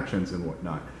transactions and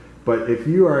whatnot. But if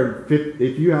you have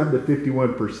the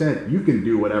 51%, you can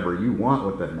do whatever you want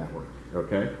with that network.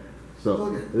 Okay,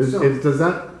 so does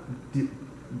that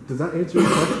answer your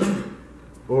question?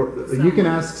 Or you can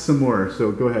ask some more.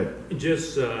 So go ahead.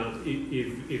 Just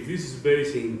if this is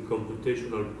based in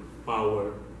computational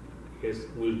power,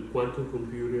 will quantum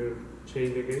computer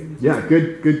change the game? Yeah,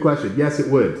 good question. Yes, it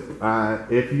would.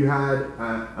 If you had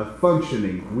a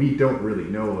functioning, we don't really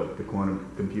know if the quantum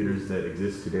computers that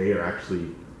exist today are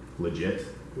actually legit.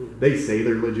 They say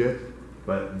they're legit,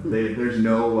 but there's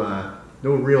no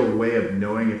real way of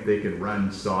knowing if they can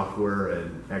run software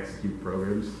and execute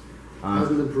programs. It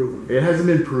hasn't been proven. It hasn't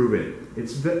been proven.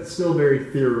 It's still very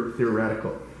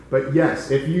theoretical. But yes,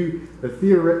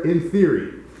 in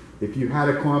theory, if you had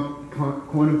a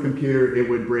quantum computer, it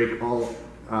would break all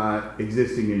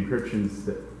existing encryptions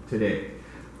today.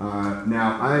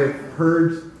 Now, I've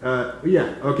heard,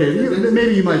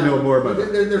 maybe you might know more about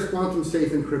that. There's quantum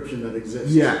safe encryption that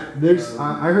exists. Yeah,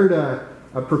 I heard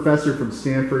a professor from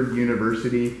Stanford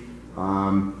University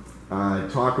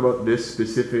talk about this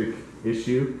specific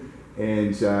issue,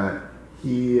 and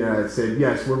he said,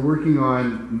 yes, we're working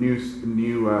on new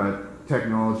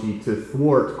technology to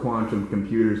thwart quantum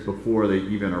computers before they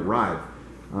even arrive.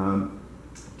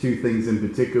 Two things in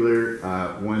particular,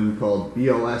 one called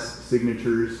BLS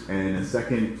signatures, and a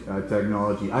second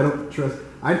technology. I don't trust,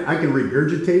 I can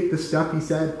regurgitate the stuff he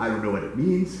said. I don't know what it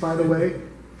means, by the way.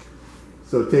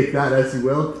 So take that as you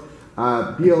will.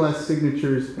 BLS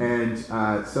signatures and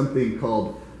something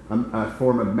called a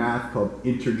form of math called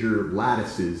integer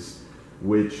lattices,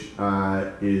 which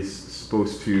is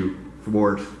supposed to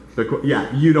thwart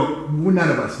none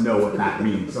of us know what that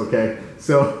means, okay?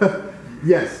 So,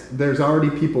 yes, there's already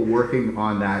people working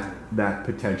on that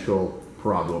potential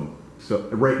problem. So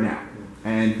right now,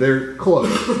 and they're close.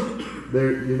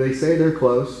 They say they're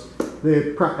close.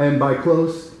 And by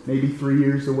close, maybe 3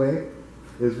 years away,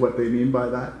 is what they mean by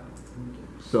that.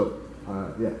 So,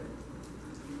 yeah.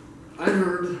 I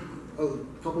heard a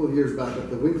couple of years back that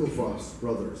the Winklevoss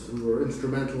brothers, who were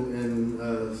instrumental in,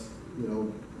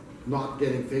 not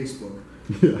getting Facebook,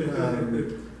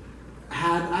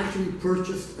 had actually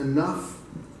purchased enough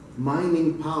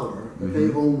mining power that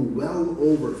they own well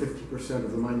over 50%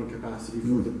 of the mining capacity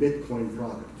for the Bitcoin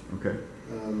product. Okay.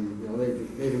 You know,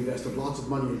 they've invested lots of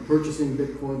money in purchasing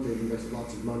Bitcoin. They've invested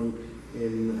lots of money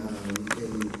in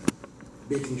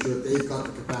making sure that they've got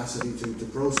the capacity to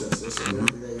process this. And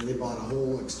they bought a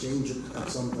whole exchange at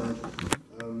some point.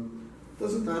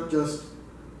 Doesn't that just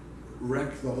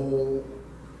wreck the whole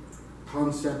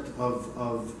concept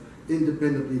of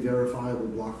independently verifiable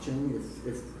blockchain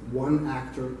if one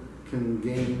actor can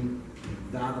gain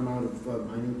that amount of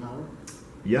mining power?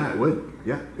 Yeah, it would.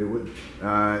 Yeah, it would.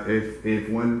 If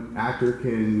one actor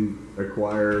can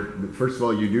acquire, first of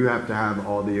all, you do have to have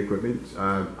all the equipment.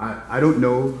 I don't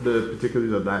know the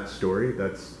particulars of that story.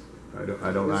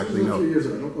 I don't actually know. A few years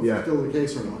ago. I don't know if it's still the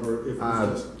case or not, or if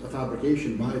it's just a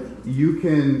fabrication by them. You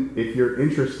can, if you're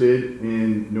interested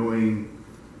in knowing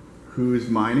who's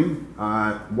mining,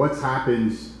 what's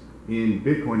happened in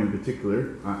Bitcoin in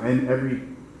particular, and every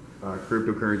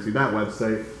cryptocurrency, that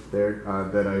website there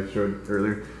that I showed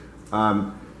earlier,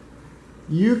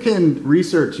 you can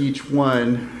research each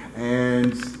one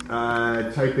and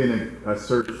type in a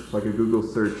search, like a Google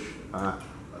search,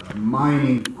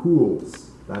 mining pools.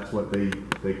 That's what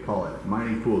they call it,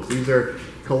 mining pools. These are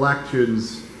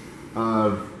collections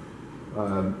of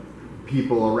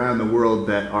people around the world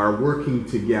that are working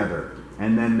together,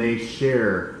 and then they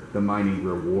share the mining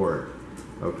reward.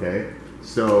 Okay,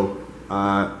 so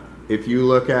if you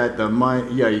look at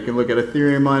you can look at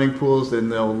Ethereum mining pools,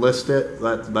 and they'll list it.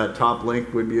 That top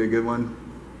link would be a good one.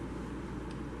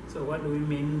 So what do we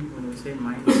mean when we say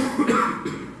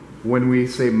mining? When we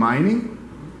say mining,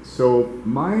 so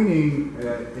mining,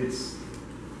 it's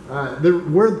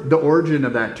where the origin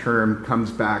of that term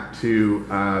comes back to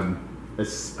a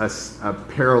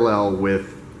parallel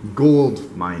with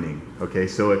gold mining. Okay,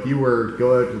 so if you were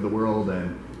go out to the world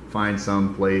and find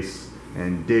some place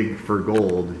and dig for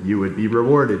gold, you would be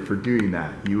rewarded for doing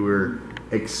that. You were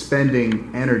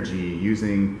expending energy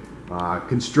using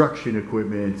construction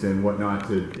equipment and whatnot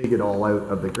to dig it all out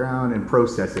of the ground and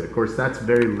process it. Of course, that's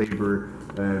very labor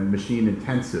machine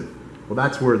intensive. Well,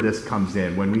 that's where this comes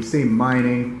in. When we say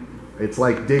mining, it's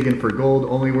like digging for gold,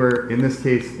 only where in this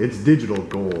case it's digital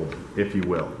gold, if you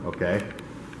will. Okay.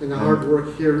 And the hard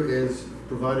work here is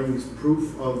providing this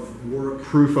proof of work.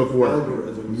 Proof of work.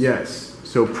 Algorithms. Yes.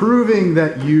 So proving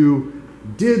that you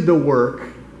did the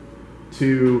work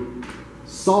to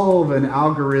solve an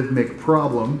algorithmic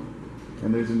problem,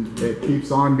 and it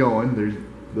keeps on going.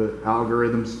 The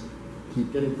algorithms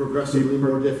keep getting progressively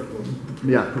more difficult.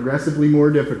 Yeah, progressively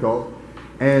more difficult.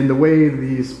 And the way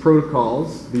these are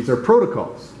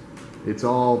protocols. It's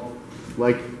all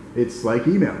like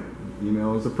email.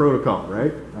 Email is a protocol,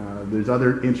 right? There's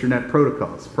other internet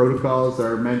protocols. Protocols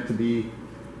are meant to be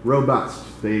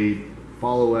robust. They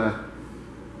follow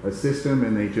a system,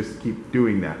 and they just keep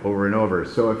doing that over and over.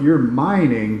 So if you're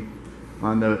mining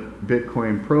on the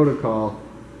Bitcoin protocol,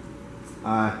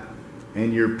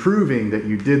 and you're proving that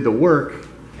you did the work,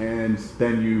 and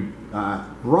then you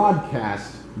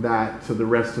broadcast that to the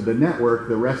rest of the network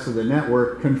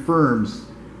confirms,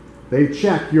 they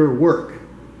check your work,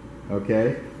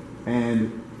 okay?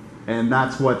 And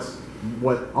that's what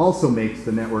also makes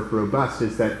the network robust,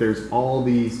 is that there's all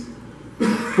these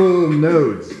full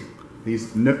nodes.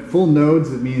 Full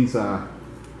nodes, it means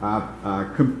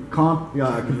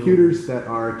computers that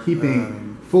are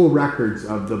keeping full records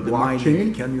of the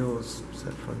blockchain. Can you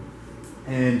set for?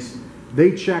 And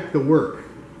they check the work.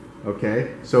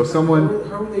 Okay, so someone.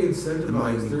 How are they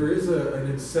incentivized? There is an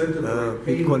incentive or a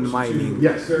Bitcoin mining. to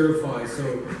verify. So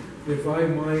if I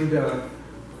mined a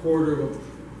quarter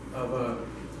of a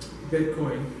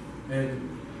Bitcoin,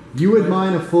 and you would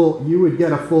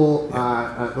get a full,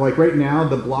 like right now,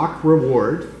 the block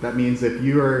reward. That means if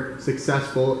you are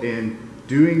successful in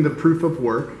doing the proof of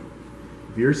work,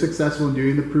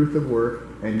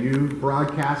 and you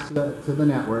broadcast to the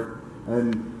network,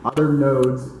 and other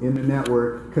nodes in the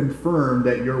network confirm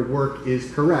that your work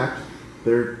is correct,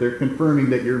 they're confirming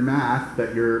that your math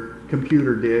that your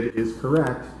computer did is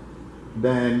correct,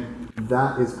 then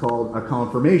that is called a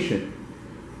confirmation.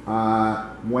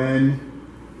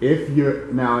 If you're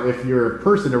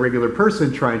a regular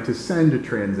person trying to send a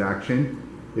transaction,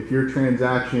 if your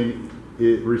transaction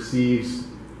receives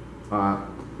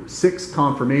 6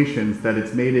 confirmations that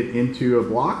it's made it into a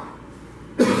block,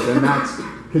 then that's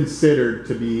considered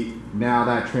to be, now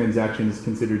that transaction is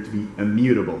considered to be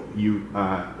immutable.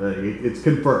 It's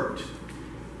confirmed.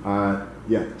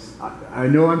 Yes, I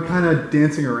know I'm kind of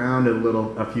dancing around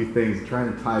a few things,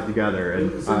 trying to tie it together.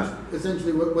 And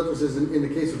essentially, what this is in the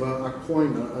case of a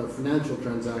coin, a financial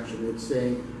transaction, it's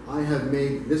saying I have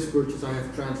made this purchase, I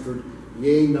have transferred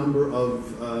yay number of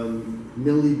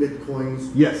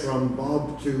milli-bitcoins Yes. from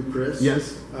Bob to Chris.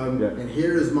 Yes. Yeah. And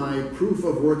here is my proof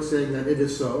of work saying that it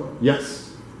is so.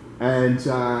 Yes, and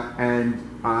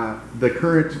the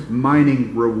current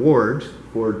mining reward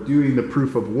for doing the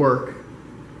proof of work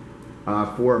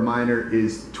for a miner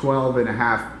is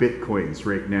 12.5 bitcoins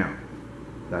right now.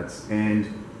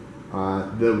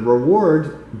 The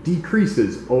reward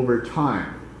decreases over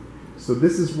time. So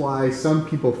this is why some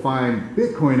people find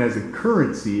Bitcoin as a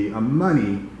currency, a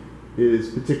money, is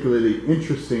particularly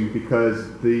interesting,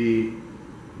 because the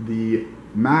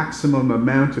maximum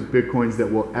amount of Bitcoins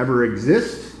that will ever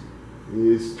exist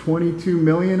is 22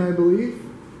 million, I believe.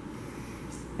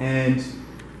 And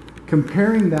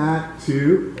comparing that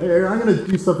to, I'm going to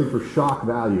do something for shock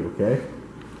value, okay?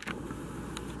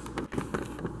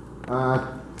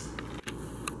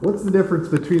 What's the difference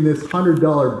between this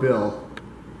 $100 bill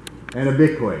and a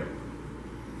Bitcoin?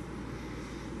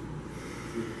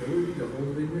 The ability to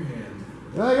hold it in your hand.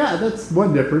 Yeah, that's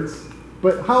one difference.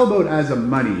 But how about as a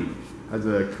money, as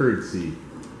a currency?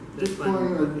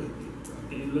 Bitcoin,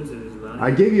 It loses its value.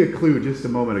 I gave you a clue just a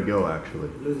moment ago, actually.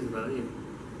 It loses value.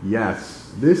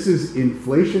 Yes, this is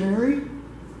inflationary.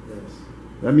 yes.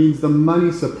 That means the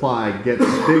money supply gets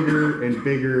bigger and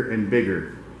bigger and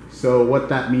bigger. So what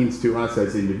that means to us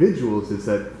as individuals is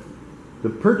that the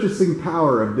purchasing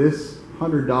power of this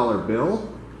 $100 bill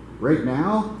right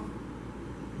now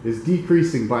is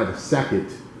decreasing by the second,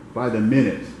 by the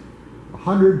minute.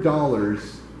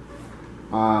 $100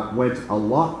 went a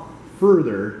lot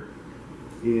further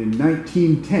in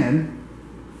 1910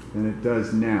 than it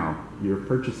does now. Your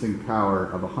purchasing power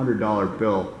of a $100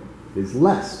 bill is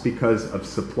less because of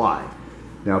supply.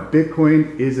 Now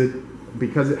Bitcoin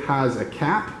because it has a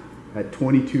cap at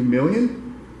 22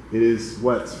 million, it is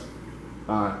what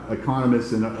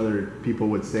economists and other people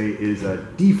would say is a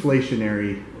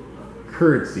deflationary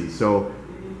currency. So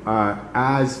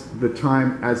as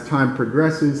time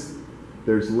progresses,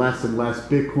 there's less and less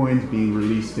Bitcoins being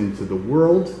released into the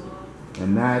world,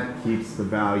 and that keeps the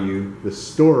value, the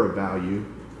store of value,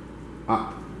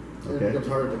 up. And it becomes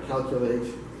harder to calculate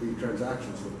the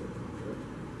transactions with it.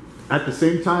 At the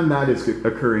same time, that is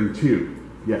occurring too.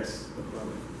 Yes.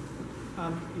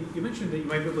 You mentioned that you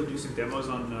might be able to do some demos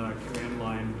on command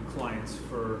line clients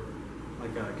for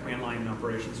like command line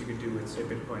operations you could do with, say,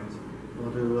 Bitcoins.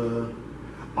 Want to,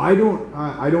 I don't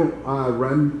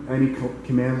run any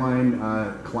command line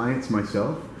clients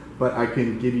myself, but I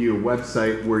can give you a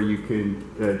website where you can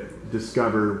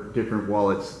discover different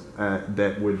wallets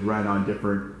that would run on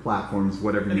different platforms,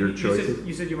 whatever your choice is.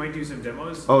 You said you might do some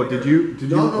demos. Oh, did you want to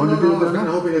do I was that? kind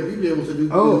of hoping that you'd be able to do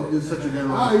such a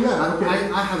demo. Yeah, okay.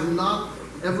 I have not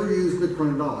ever used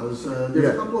Bitcoin at all. There's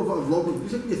a couple of local, you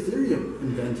said the Ethereum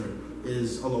inventor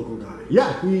is a local guy.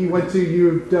 Yeah, he went to U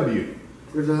of W.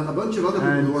 There's a bunch of other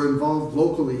people who are involved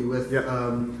locally with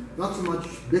not so much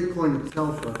Bitcoin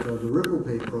itself, but the Ripple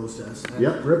Pay process and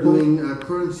doing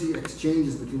currency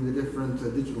exchanges between the different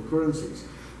digital currencies.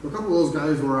 A couple of those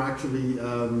guys were actually,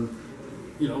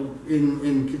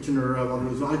 in Kitchener,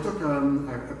 Waterloo. So I took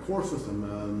a course with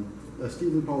them.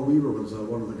 Stephen Paul Weaver was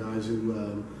one of the guys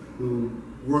who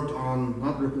worked on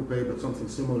not Ripple Pay, but something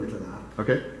similar to that.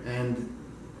 Okay. And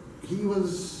he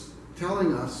was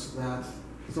telling us that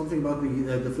something about the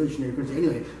deflationary currency.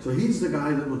 Anyway, so he's the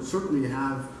guy that would certainly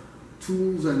have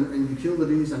tools and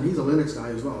utilities, and he's a Linux guy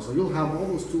as well. So you'll have all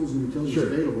those tools and utilities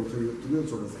available to do that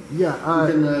sort of thing. Yeah.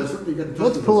 You can certainly get in touch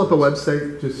let's with pull those up a guys.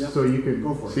 website just so you can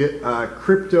Go for see it.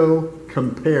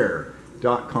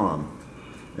 Cryptocompare.com.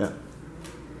 Yeah.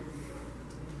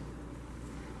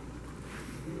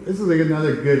 This is like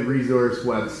another good resource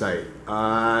website.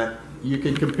 You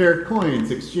can compare coins,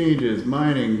 exchanges,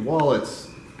 mining, wallets.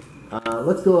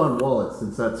 Let's go on wallets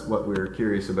since that's what we're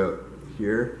curious about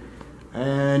here.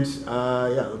 And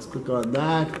let's click on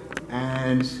that.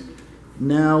 And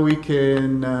now we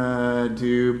can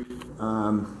do,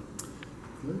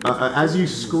 as you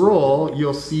scroll,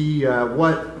 you'll see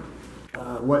what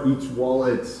each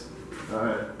wallet,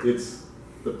 it's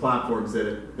the platforms that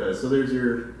it does. So there's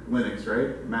your Linux,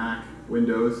 right? Mac,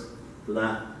 Windows, for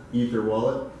that Ether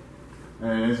wallet.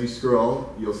 And as you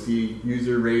scroll, you'll see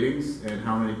user ratings and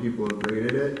how many people have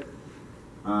rated it.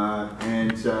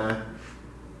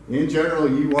 In general,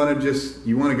 you want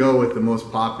to go with the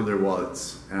most popular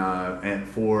wallets. And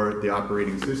for the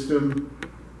operating system,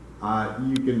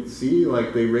 you can see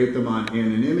like they rate them on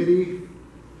anonymity,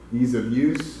 ease of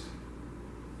use,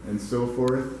 and so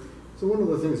forth. So one of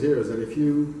the things here is that if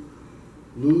you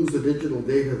lose the digital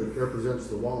data that represents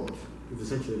the wallet, you've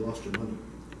essentially lost your money.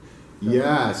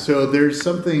 Yeah, so there's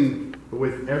something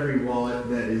with every wallet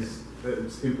that is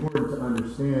it's important to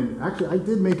understand. Actually, I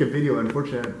did make a video.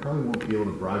 Unfortunately, I probably won't be able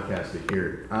to broadcast it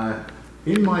here.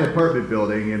 In my apartment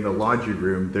building, in the laundry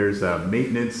room, there's a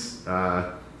maintenance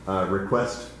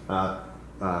request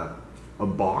a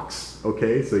box.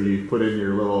 Okay, so you put in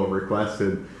your little request,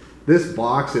 and this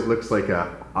box, it looks like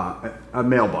a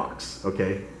mailbox.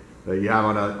 Okay, that you have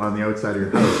on the outside of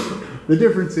your house. The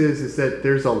difference is that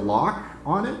there's a lock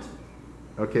on it.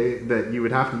 Okay, that you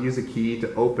would have to use a key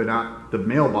to open up the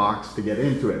mailbox to get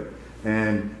into it,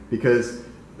 and because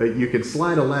you can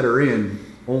slide a letter in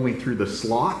only through the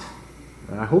slot.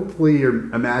 Hopefully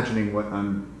you're imagining what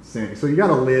I'm saying. So you got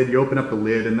a lid, you open up the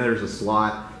lid, and there's a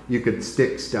slot. You could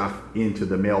stick stuff into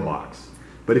the mailbox.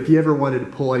 But if you ever wanted to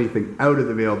pull anything out of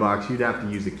the mailbox, you'd have to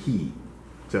use a key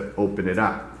to open it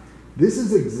up. This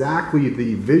is exactly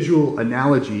the visual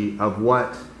analogy of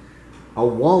what a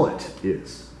wallet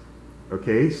is.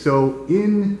 Okay, so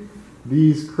in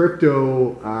these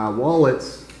crypto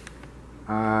wallets,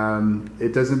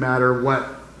 it doesn't matter what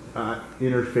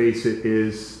interface it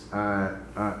is,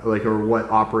 or what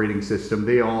operating system,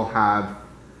 they all have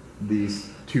these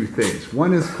two things.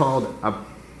 One is called a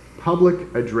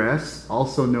public address,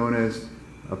 also known as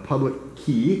a public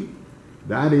key.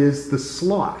 That is the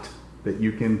slot that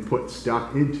you can put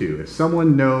stuff into. If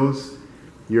someone knows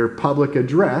your public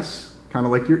address, kind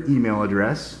of like your email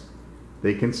address,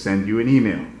 they can send you an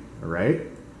email, all right?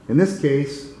 In this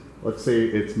case, let's say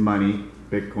it's money,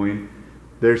 Bitcoin.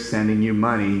 They're sending you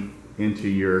money into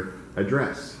your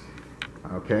address,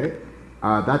 okay?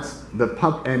 That's the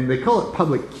and they call it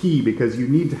public key because you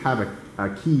need to have a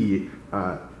key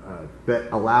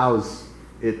that allows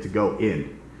it to go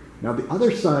in. Now the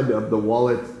other side of the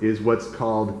wallet is what's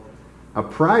called a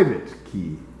private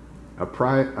key,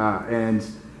 and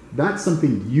that's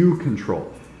something you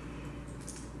control.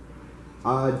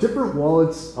 Different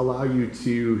wallets allow you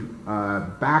to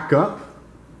back up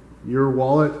your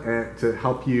wallet and to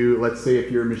help you. Let's say if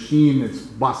your machine is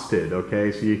busted,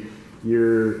 okay, so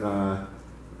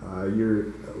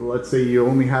let's say you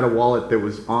only had a wallet that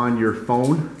was on your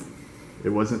phone, it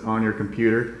wasn't on your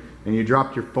computer, and you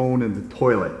dropped your phone in the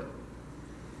toilet.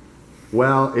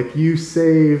 Well, if you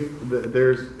save,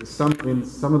 there's in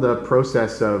some of the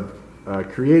process of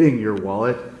creating your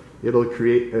wallet, it'll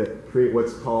create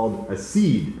what's called a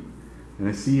seed. And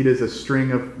a seed is a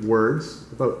string of words,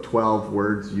 about 12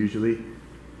 words usually,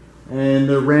 and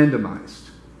they're randomized.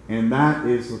 And that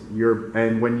is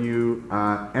and when you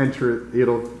enter,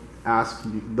 it'll ask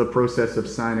you, the process of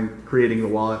creating the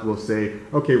wallet will say,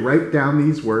 okay, write down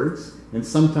these words. And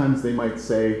sometimes they might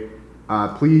say,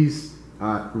 please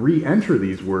re-enter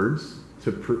these words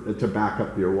to back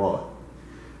up your wallet.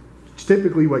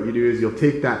 Typically what you do is you'll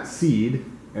take that seed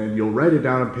and you'll write it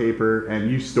down on paper and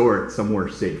you store it somewhere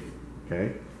safe,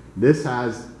 okay? This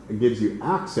gives you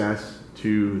access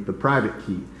to the private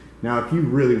key. Now, if you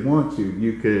really want to,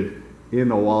 you could, in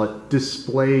the wallet,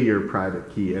 display your private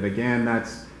key. And again,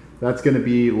 that's going to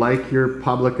be like your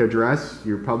public address,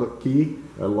 your public key,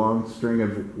 a long string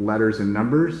of letters and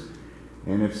numbers.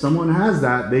 And if someone has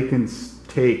that, they can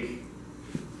take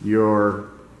your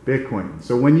Bitcoin.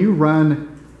 So when you run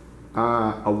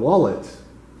a wallet,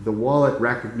 the wallet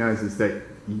recognizes that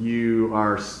you're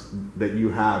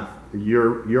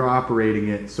operating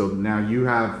it, so now you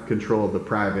have control of the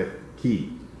private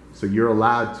key. So you're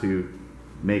allowed to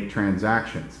make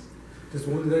transactions. Does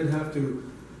one then have to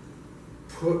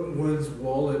put one's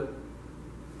wallet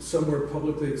somewhere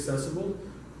publicly accessible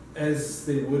as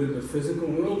they would in the physical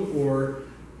world, or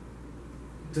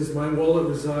does my wallet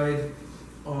reside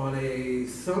on a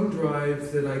thumb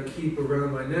drive that I keep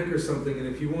around my neck or something, and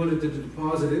if you wanted to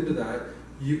deposit into that,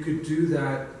 you could do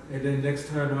that, and then next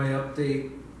time I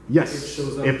update, yes, it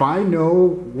shows up? If I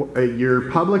know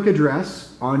your public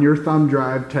address on your thumb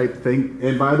drive type thing,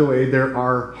 and by the way, there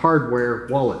are hardware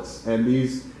wallets, and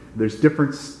there's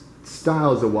different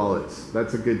styles of wallets.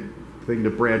 That's a good thing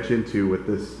to branch into with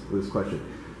this question.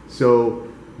 So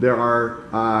there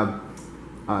are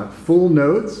full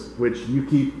nodes, which you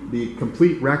keep the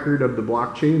complete record of the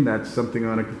blockchain. That's something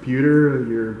on a computer,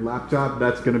 your laptop.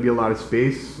 That's going to be a lot of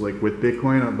space, like with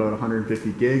Bitcoin, about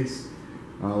 150 gigs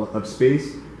of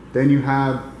space. Then you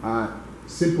have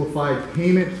simplified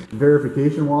payment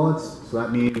verification wallets. So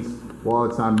that means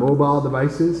wallets on mobile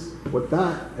devices. What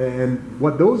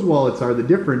those wallets are, the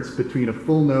difference between a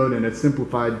full node and a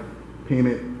simplified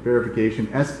payment verification,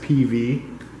 SPV,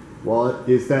 wallet,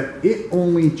 is that it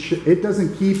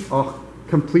doesn't keep a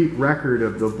complete record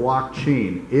of the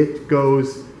blockchain. It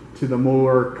goes to the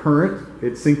more current,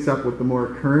 it syncs up with the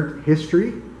more current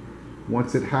history.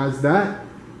 Once it has that,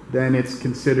 then it's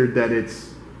considered that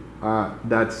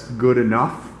that's good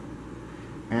enough.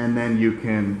 and then you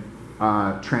can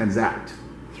transact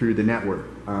through the network.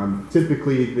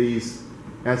 Typically, these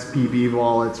SPV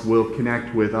wallets will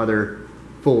connect with other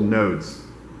full nodes.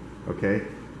 Okay,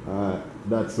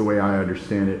 that's the way I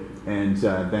understand it, and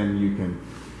then you can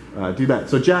do that.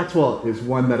 So Jack's Wallet is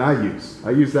one that I use.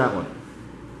 I use that one.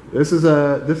 This is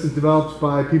developed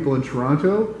by people in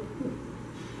Toronto.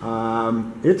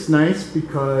 It's nice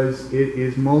because it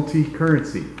is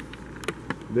multi-currency.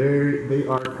 They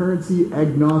are currency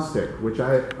agnostic, which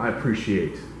I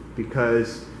appreciate,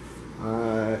 because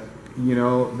you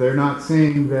know, they're not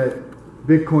saying that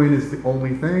Bitcoin is the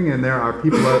only thing, and there are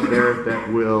people out there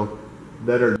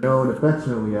that are known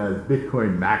affectionately as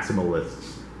Bitcoin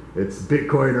maximalists. It's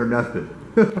Bitcoin or nothing.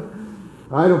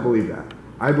 I don't believe that.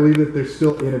 I believe that there's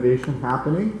still innovation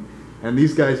happening, and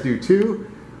these guys do too.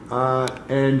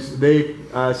 And they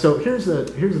so here's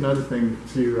another thing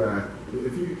to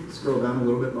if you scroll down a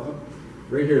little bit, Bob,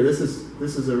 right here. This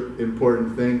is an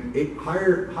important thing. A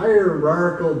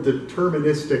hierarchical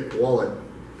deterministic wallet.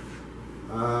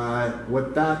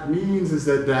 What that means is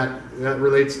that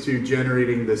relates to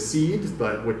generating the seed,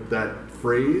 but with that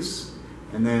phrase.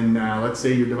 And then let's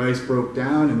say your device broke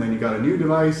down, and then you got a new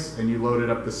device, and you loaded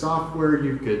up the software.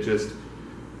 You could just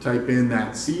type in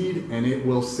that seed, and it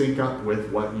will sync up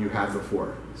with what you had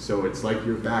before. So it's like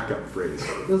your backup phrase.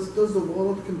 Does the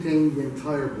wallet contain the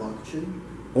entire blockchain?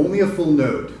 Only a full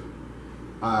node.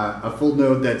 A full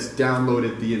node that's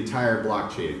downloaded the entire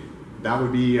blockchain. That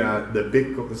would be the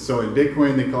Bitcoin. So in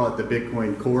Bitcoin, they call it the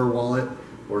Bitcoin Core wallet,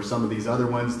 or some of these other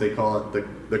ones, they call it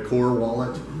the Core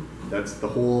wallet. That's the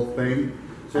whole thing.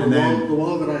 So and the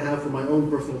wallet that I have for my own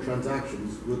personal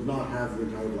transactions would not have the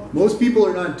entire blockchain. Most people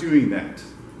are not doing that.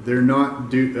 They're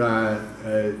not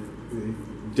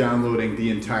downloading the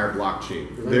entire blockchain.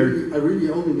 I really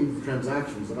only need the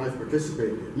transactions that I've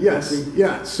participated in. Yes,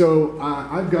 yeah. So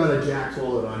I've got a Jack's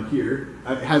Wallet on here.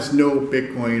 It has no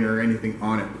Bitcoin or anything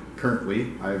on it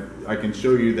currently. I can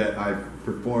show you that I've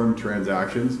performed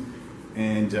transactions,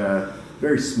 and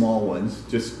very small ones.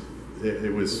 Just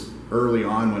it was early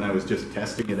on when I was just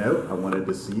testing it out. I wanted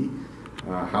to see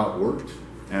how it worked,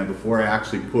 and before I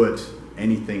actually put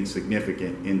anything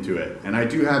significant into it. And I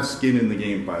do have skin in the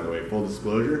game, by the way, full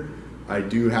disclosure. I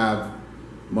do have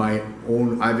my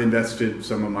own, I've invested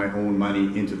some of my own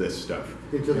money into this stuff.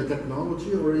 Into the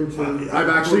technology or into... I've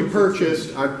actually I've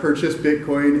purchased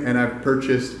Bitcoin, and I've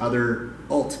purchased other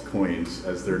altcoins,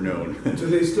 as they're known. Do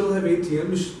they still have ATM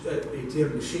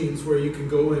machines where you can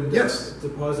go and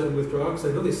deposit and withdraw? Because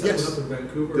I know they set one up in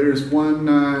Vancouver. There's one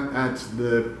at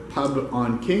the pub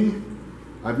on King.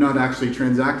 I've not actually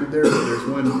transacted there, but there's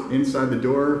one inside the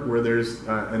door where there's,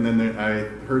 and then I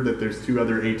heard that there's two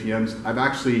other ATMs. I've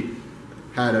actually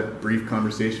had a brief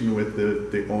conversation with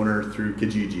the owner through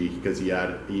Kijiji, because he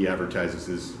advertises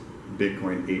his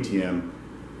Bitcoin ATM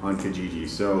on Kijiji.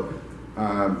 So,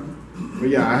 but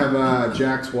yeah, I have a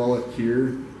Jack's Wallet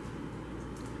here.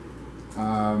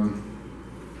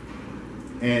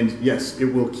 And yes, it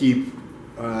will keep,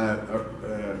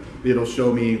 it'll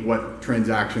show me what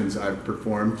transactions I've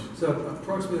performed. So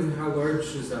approximately how large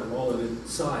is that wallet in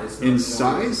size? In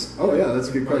size? Oh yeah, that's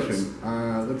a good question.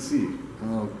 Let's see.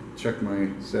 I'll check my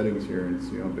settings here and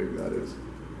see how big that is.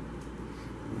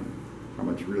 How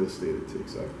much real estate it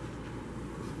takes up.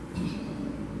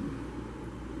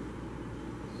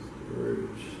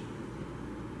 Storage.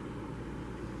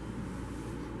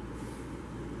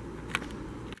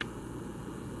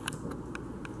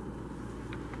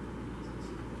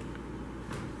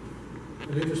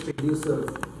 An interesting use of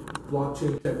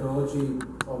blockchain technology,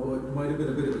 although it might have been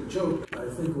a bit of a joke, I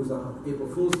think it was on April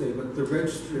Fool's Day, but the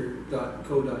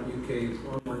register.co.uk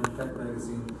online tech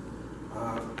magazine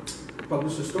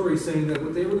published a story saying that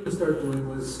what they were going to start doing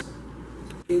was,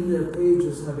 in their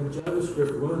pages, having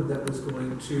JavaScript run that was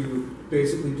going to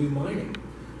basically do mining.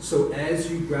 So as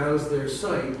you browse their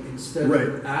site, instead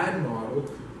of an ad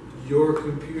model, your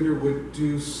computer would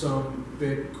do some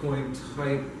Bitcoin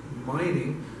type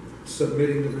mining,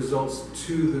 submitting the results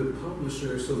to the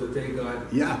publisher so that they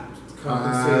got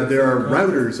compensated. There are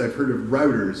routers, I've heard of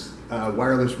routers,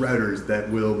 wireless routers that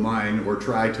will mine or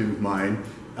try to mine.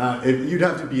 You'd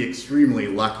have to be extremely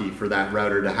lucky for that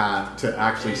router to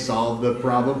actually solve the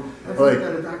problem. I think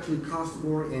that it actually costs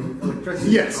more in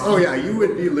electricity. Yes, oh yeah, you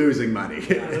would be losing money.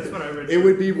 Yeah, that's what I read. It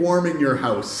would be warming your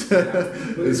house,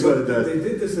 is what it does. They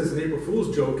did this as an April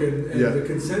Fool's joke, and the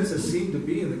consensus seemed to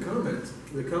be in the comments.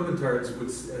 The commentators would,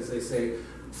 as they say,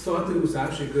 thought that it was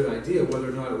actually a good idea, whether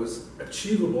or not it was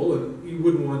achievable, and you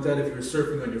wouldn't want that if you were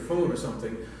surfing on your phone or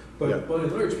something. But by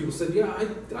and large, people said, yeah, I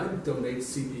donate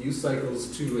CPU cycles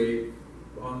to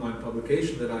a online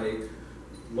publication that I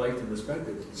liked and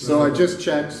respected. So I just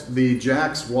checked, the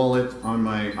Jax wallet on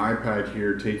my iPad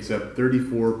here takes up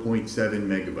 34.7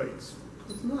 megabytes.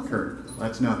 It's nothing. Current.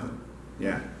 That's nothing.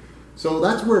 Yeah. So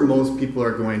that's where most people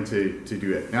are going to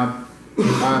do it. Now,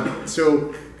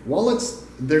 so wallets,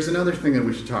 there's another thing that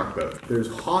we should talk about. There's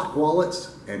hot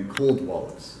wallets and cold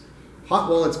wallets. Hot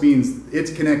wallets means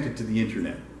it's connected to the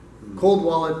internet. Cold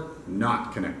wallet,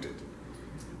 not connected.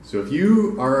 So if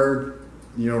you are,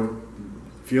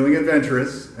 feeling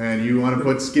adventurous and you want to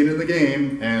put skin in the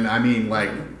game, and I mean like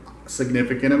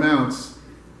significant amounts,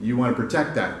 you want to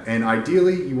protect that. And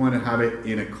ideally, you want to have it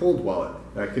in a cold wallet.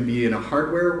 That can be in a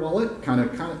hardware wallet, kind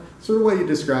of sort of what you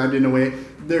described in a way.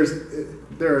 There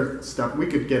are stuff, we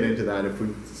could get into that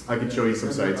if I could show you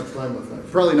some sites.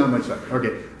 Probably not much time.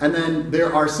 Okay. And then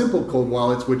there are simple cold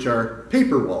wallets, which are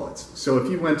paper wallets. So if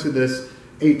you went to this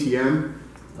ATM,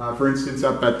 for instance,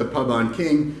 up at the pub on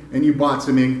King, and you bought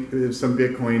some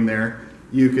Bitcoin there,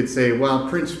 you could say, well,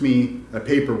 print me a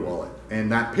paper wallet.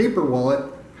 And that paper wallet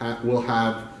will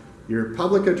have your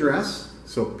public address,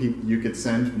 so you could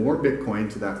send more Bitcoin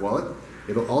to that wallet.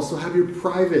 It'll also have your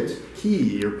private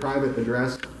key, your private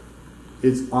address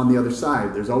is on the other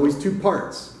side. There's always two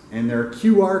parts, and there are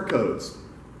QR codes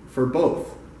for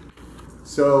both.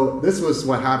 So this was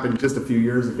what happened just a few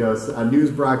years ago. A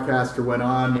news broadcaster went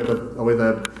on with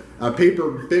a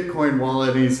paper Bitcoin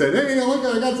wallet, and he said, hey, look,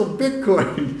 I got some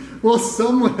Bitcoin. Well,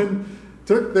 someone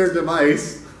took their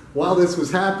device while this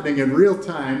was happening in real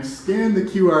time, scanned the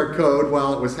QR code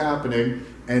while it was happening,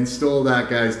 and stole that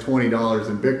guy's $20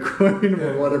 in Bitcoin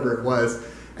or whatever it was.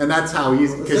 And that's how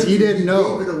he's, because he didn't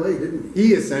know. He gave it away, didn't he?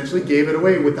 He essentially gave it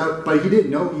away but he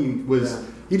didn't know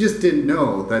he just didn't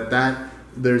know that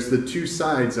there's the two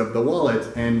sides of the wallet,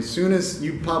 and as soon as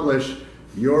you publish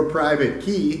your private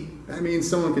key, that means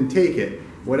someone can take it,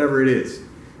 whatever it is.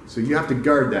 So you have to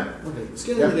guard that. Okay,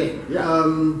 skin in the game. Yeah.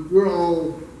 We're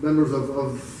all members of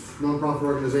nonprofit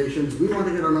organizations. We want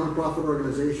to get our nonprofit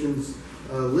organizations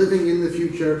living in the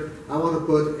future. I want to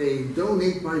put a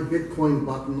donate by Bitcoin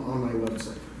button on my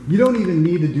website. You don't even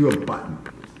need to do a button.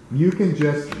 You can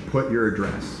just put your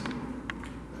address.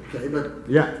 Okay, but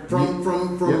yeah, from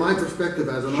my perspective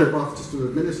as a nonprofit system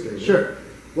administrator,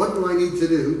 what do I need to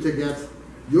do to get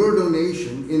your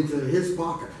donation into his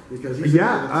pocket? Because he's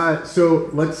so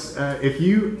let's if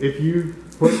you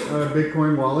put a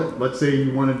Bitcoin wallet, let's say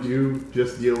you want to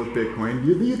just deal with Bitcoin,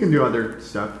 you can do other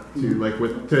stuff too, like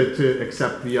to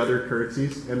accept the other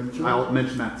currencies, and I'll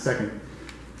mention that in a second.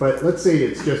 But let's say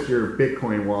it's just your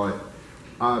Bitcoin wallet.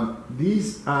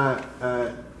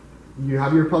 You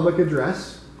have your public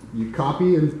address. You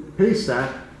copy and paste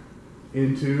that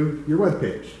into your web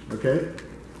page, okay?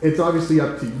 It's obviously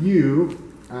up to you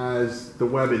as the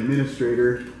web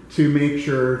administrator to make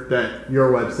sure that your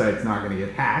website's not going to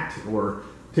get hacked or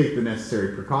take the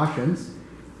necessary precautions.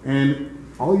 And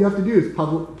all you have to do is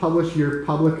publish your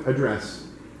public address.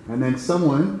 And then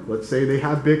someone, let's say they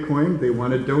have Bitcoin, they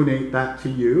want to donate that to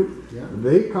you. Yeah.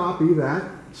 They copy that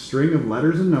string of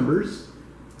letters and numbers.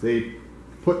 They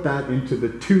put that into the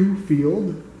to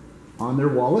field on their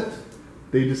wallet.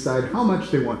 They decide how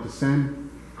much they want to send,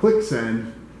 click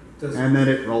send, and then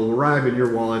it will arrive in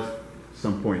your wallet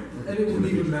some point. And it wouldn't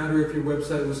even matter if your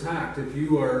website was hacked. If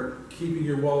you are keeping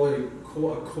your wallet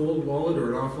a cold wallet or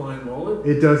an offline wallet?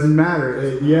 It doesn't matter.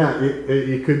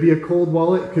 It could be a cold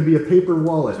wallet, it could be a paper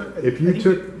wallet. So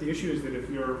the issue is that if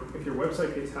your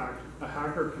website gets hacked, a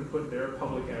hacker can put their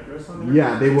public address on there.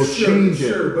 Yeah, they will change it.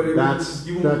 Sure, but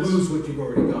you won't lose what you've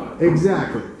already got.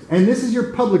 Exactly. And this is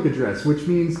your public address, which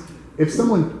means if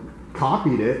someone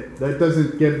copied it, that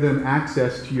doesn't give them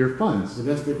access to your funds. The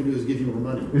best they can do is give you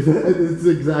more money. That's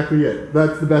exactly it.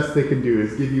 That's the best they can do,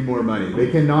 is give you more money.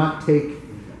 They cannot take,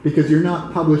 because you're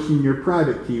not publishing your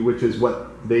private key, which is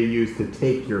what they use to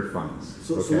take your funds.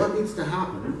 So what needs to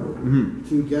happen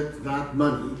to get that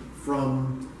money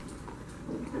from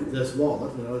this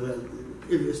wallet,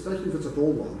 especially if it's a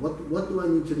cold wallet? What do I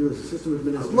need to do as a system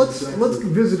administrator? Let's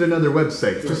visit another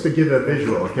website just to give a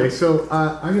visual. Okay, so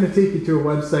I'm going to take you to a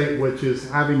website which is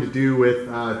having to do with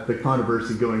the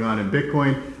controversy going on in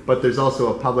Bitcoin, but there's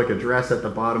also a public address at the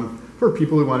bottom for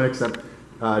people who want to accept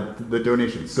the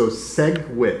donations. So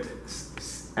SegWit,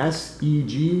 SEGWIT.co.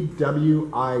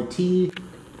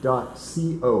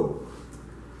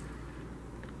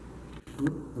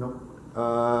 No.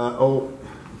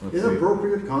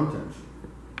 Inappropriate content.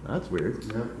 That's weird.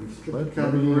 Yeah, restricted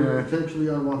category, potentially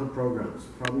unwanted programs.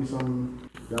 Probably some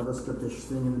JavaScript-ish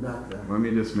thing in the back there. Let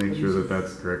me just make sure that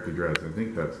that's the correct address. I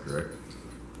think that's correct.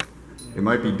 It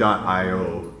might be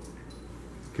 .io.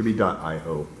 It could be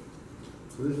 .io.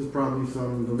 So this is probably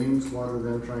some domain squatter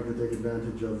then trying to take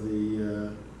advantage of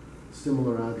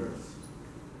similar address.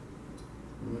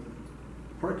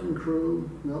 Parking crew,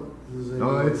 no. This is a,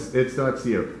 No, it's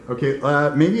 .co. Okay,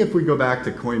 maybe if we go back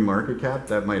to CoinMarketCap,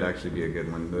 that might actually be a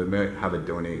good one. They might have a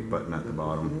donate button at the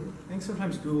bottom. I think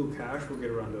sometimes Google Cash will get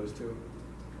around those too.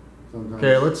 sometimes.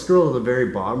 Okay, let's scroll to the very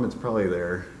bottom. It's probably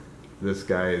there. This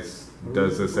guy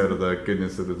does this out of the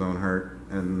goodness of his own heart.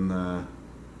 And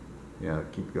yeah,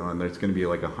 keep going. There's going to be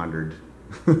like 100.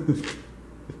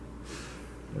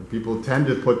 People tend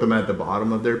to put them at the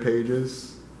bottom of their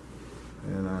pages.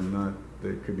 And I'm not,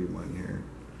 there could be one here.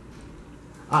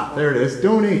 Ah, there it is.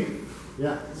 Donate.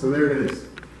 Yeah, so there it is.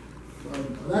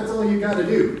 That's all you got to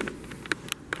do.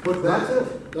 Put that. That's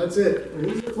it. That's it. And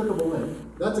here's a clickable link.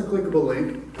 That's a clickable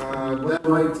link. That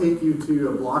might take you to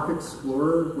a block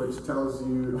explorer, which tells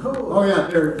you. Oh yeah,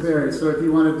 there. So if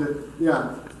you wanted to,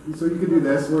 yeah. So you can do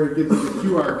this, where it gives you the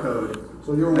QR code.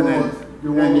 So your And wallet, then-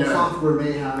 your wallet yeah. software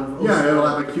may have. Yeah, it'll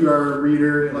have a QR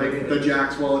reader, like the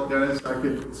Jack's wallet does. I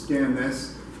could scan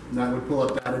this, and that would pull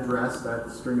up that address,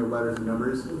 that string of letters and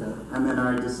numbers, and then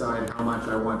I decide how much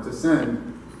I want to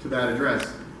send to that address.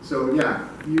 So yeah,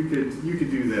 you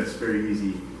could do this very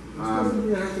easy. It doesn't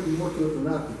really have to be more to it than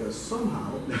that, because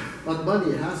somehow that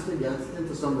money has to get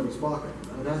into somebody's pocket.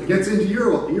 It gets into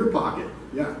your pocket,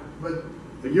 yeah, But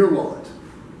your wallet.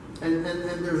 and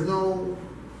there's no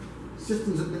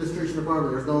systems administration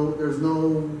department. There's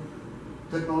no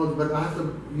technology, but I have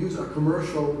to use a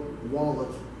commercial wallet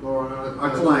or A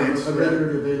client's, a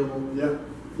readily available. Yeah.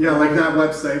 Yeah, like that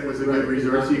website was a good Right,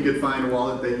 resource. exactly. You could find a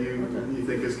wallet that you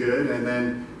think is good, and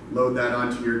then load that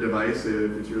onto your device,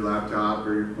 if it's your laptop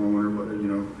or your phone or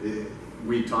whatever.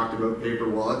 We talked about paper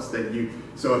wallets that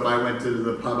so if I went to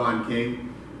the pub on King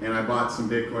and I bought some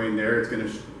Bitcoin there, it's going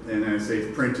to, and I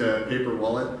say print a paper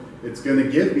wallet, it's going to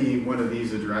give me one of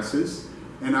these addresses.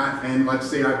 And let's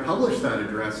say I publish that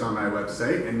address on my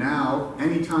website, and now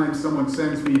anytime someone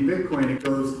sends me Bitcoin, it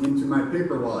goes into my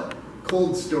paper wallet.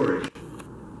 Cold storage.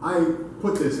 I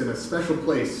put this in a special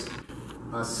place,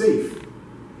 safe,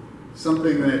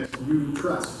 something that you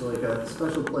trust, like a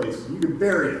special place. You can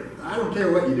bury it. I don't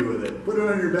care what you do with it. Put it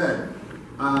on your bed.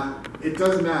 It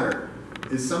doesn't matter.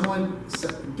 If someone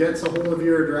gets a hold of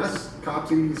your address,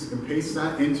 copies and pastes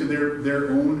that into their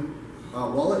own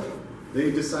wallet, they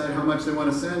decide how much they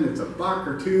want to send. It's $1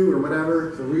 or $2 or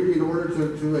whatever. So really, in order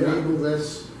to enable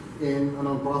this in a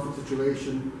nonprofit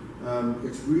situation,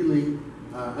 it's really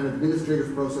an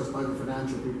administrative process by the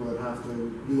financial people that have to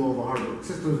do all the hard work.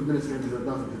 Systems administrators have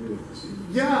nothing to do with this.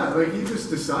 Yeah, like you just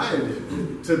decide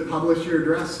to publish your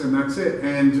address and that's it.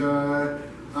 And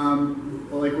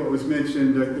like what was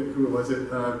mentioned, I think, who was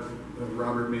it?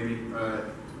 Robert maybe,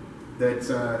 that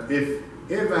if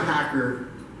a hacker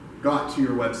got to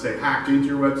your website, hacked into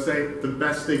your website, the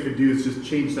best they could do is just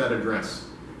change that address.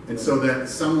 And so that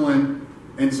so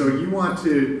you want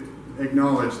to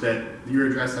acknowledge that your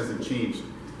address hasn't changed.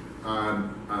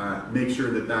 Make sure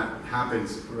that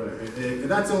happens. Right.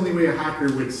 That's the only way a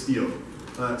hacker would steal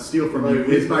from you,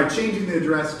 is by changing the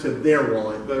address to their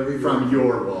wallet from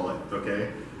your wallet,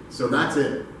 okay? So that's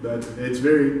it. It's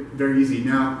very, very easy.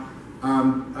 Now,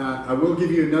 I will give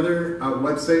you another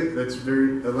website that's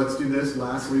very, let's do this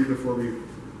lastly before we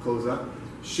close up.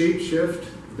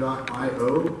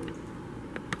 Shapeshift.io.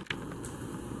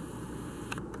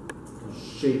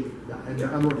 Shape. Yeah, and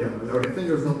I'm working on it. Okay.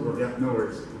 Fingers don't work. Yeah, no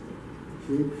worries.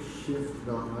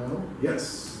 Shapeshift.io.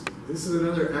 Yes, this is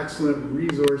another excellent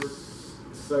resource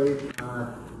site.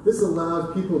 This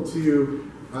allows people to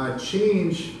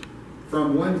change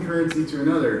from one currency to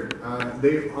another.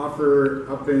 They offer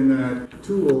up in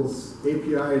tools,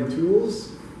 API and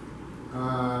tools,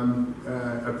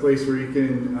 a place where you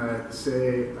can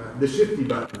say the shifty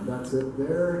button. That's it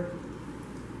there.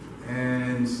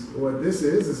 And what this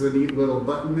is a neat little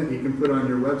button that you can put on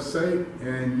your website,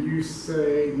 and you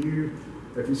say,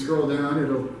 if you scroll down,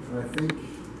 it'll, I think,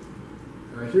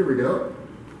 here we go.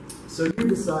 So you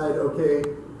decide, okay,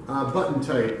 button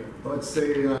type. Let's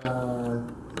say,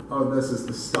 this is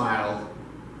the style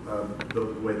of the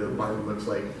way the button looks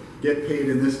like. Get paid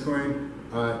in this coin.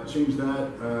 Change that.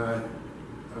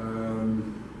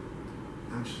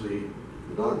 Actually,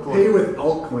 pay with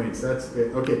altcoins. That's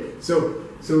it. Okay, so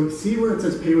see where it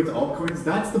says pay with altcoins?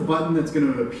 That's the button that's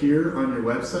going to appear on your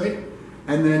website.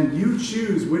 And then you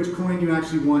choose which coin you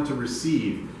actually want to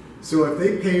receive. So if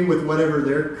they pay with whatever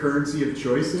their currency of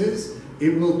choice is,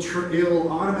 it'll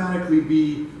automatically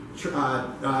be,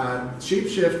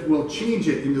 Shapeshift will change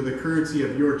it into the currency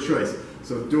of your choice.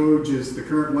 So Doge is the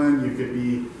current one. You could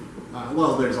be,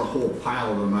 well, there's a whole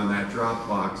pile of them on that drop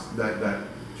box, that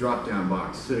drop-down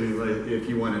box. So if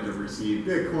you wanted to receive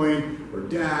Bitcoin or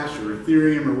Dash or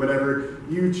Ethereum or whatever,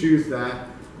 you choose that.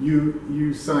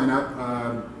 you sign up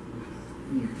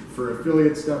for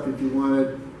affiliate stuff if you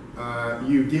wanted.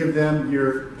 You give them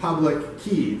your public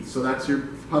key, so that's your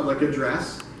public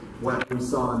address. What we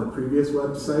saw on the previous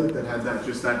website that had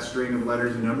just that string of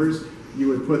letters and numbers, you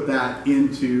would put that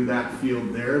into that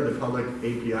field there, the public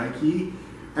API key,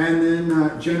 and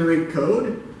then generate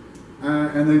code,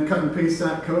 and then cut and paste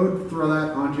that code, throw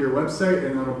that onto your website,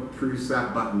 and that'll produce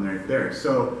that button right there.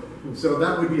 So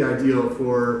that would be ideal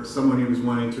for someone who's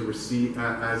wanting to receive,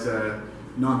 as a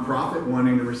nonprofit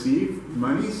wanting to receive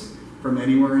monies from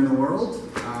anywhere in the world.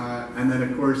 And then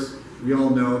of course, we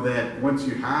all know that once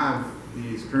you have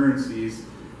these currencies,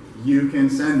 you can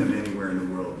send them anywhere in the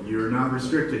world. You're not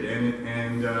restricted,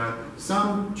 and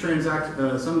some can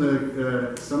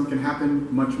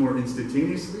happen much more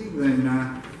instantaneously than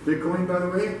Bitcoin. By the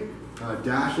way,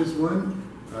 Dash is one.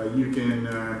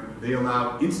 They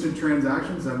allow instant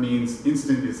transactions. That means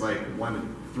instant is like 1 to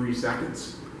 3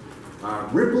 seconds.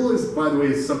 Ripple is, by the way,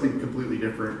 is something completely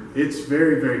different. It's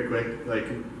very, very quick.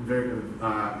 Like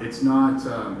it's not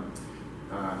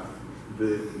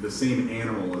the same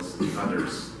animal as the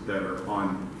others that are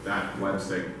on that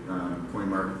website,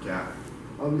 CoinMarketCap.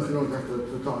 Obviously, don't have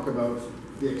to talk about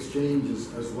the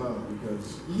exchanges as well,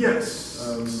 because yes.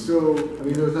 So I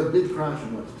mean, there was that big crash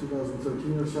in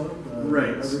 2013 or so. Right.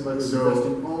 Everybody was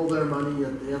investing all their money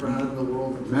that they ever had in the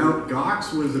world. Mt.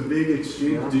 Gox was a big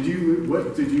exchange. Yeah.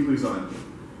 What did you lose on?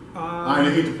 I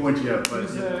hate to point you out, but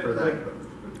for that.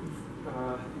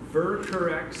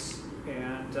 Verterex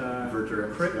and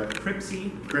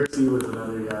Cryptsy. Cryptsy was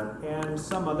another guy. And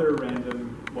some other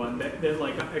random one that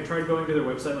like I tried going to their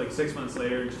website like 6 months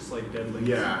later, just like dead links.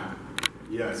 Yeah.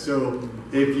 Yeah, so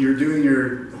if you're doing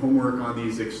your homework on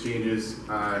these exchanges,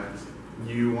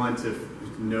 you want to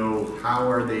know how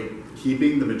are they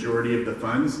keeping the majority of the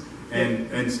funds,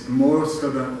 and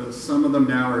some of them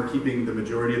now are keeping the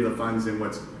majority of the funds in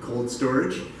what's cold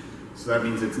storage. So that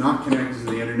means it's not connected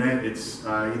to the internet. It's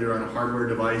either on a hardware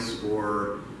device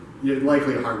or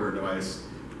likely a hardware device.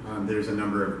 There's a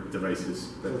number of devices.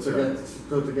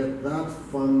 So to get that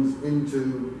funds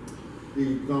into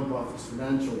the nonprofit's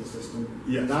financial system,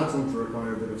 yes, that's going to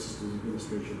require a bit of systems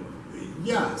administration work.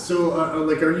 Yeah, so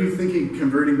like, are you thinking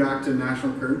converting back to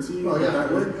national currency? Oh, yeah.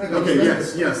 That work? Okay,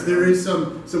 yes, there is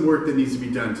some work that needs to be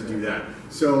done to do that.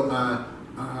 So,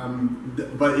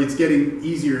 but it's getting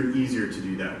easier and easier to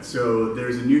do that. So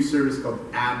there's a new service called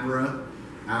Abra.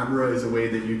 Abra is a way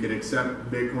that you can accept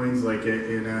Bitcoins like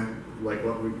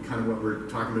what we're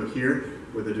talking about here.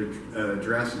 With an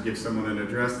address, you give someone an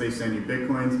address, they send you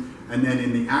Bitcoins, and then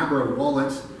in the Abra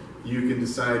wallet, you can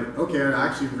decide, okay, I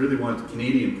actually really want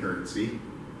Canadian currency.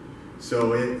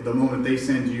 So the moment they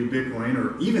send you Bitcoin,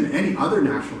 or even any other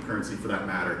national currency for that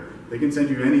matter, they can send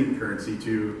you any currency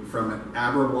from an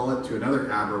Abra wallet to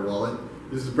another Abra wallet.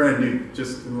 This is brand new,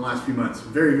 just in the last few months.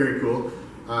 Very, very cool.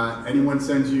 Anyone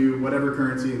sends you whatever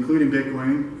currency, including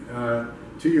Bitcoin,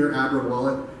 to your Abra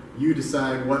wallet, you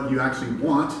decide what you actually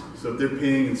want. So if they're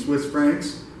paying in Swiss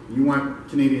francs, you want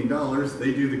Canadian dollars,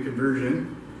 they do the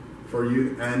conversion for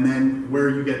you, and then where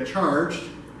you get charged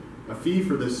a fee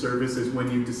for this service is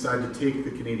when you decide to take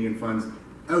the Canadian funds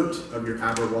out of your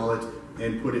Abra wallet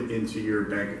and put it into your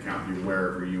bank account,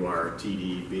 wherever you are,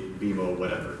 TD, BMO,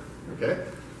 whatever, okay?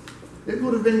 It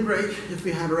would have been great if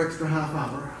we had our extra half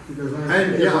hour. Because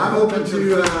I'm open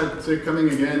to coming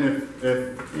again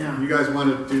if you guys want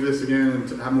to do this again and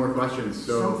to have more questions.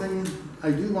 So something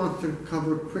I do want to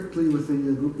cover quickly with the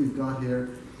group we've got here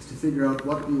is to figure out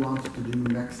what we want to do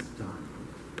next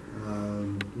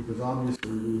time. Because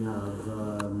obviously we have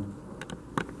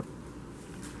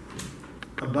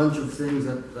a bunch of things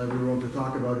that we want to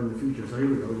talk about in the future. So here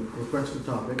we go, requested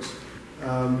topics.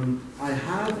 I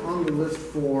have on the list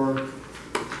for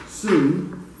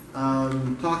soon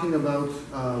talking about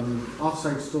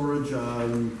offsite storage,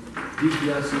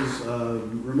 DPSs,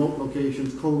 remote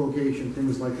locations, co-location,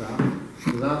 things like that.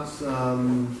 So that's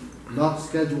not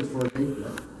scheduled for a date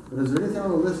yet. But is there anything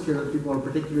on the list here that people are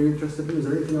particularly interested in? Is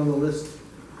there anything on the list?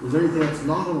 Is there anything that's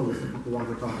not on the list that people want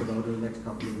to talk about in the next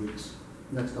couple of weeks,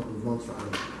 next couple of months,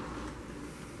 rather?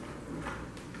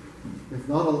 If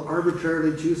not, I'll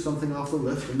arbitrarily choose something off the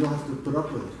list, and you'll have to put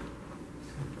up with it.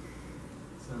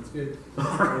 Sounds good.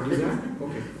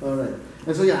 Okay. All right.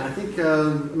 And so, yeah, I think,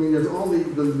 I mean, there's all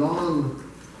the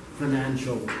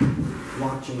non-financial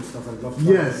blockchain stuff I'd love to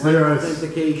talk yes, about. there are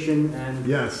Authentication and...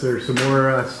 Yes, there's some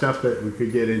more stuff that we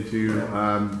could get into.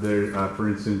 For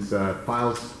instance,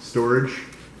 file storage.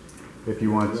 If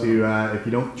you want to, if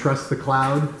you don't trust the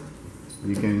cloud,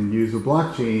 you can use a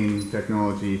blockchain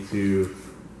technology to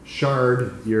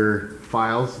shard your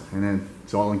files and then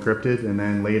it's all encrypted, and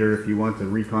then later if you want to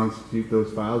reconstitute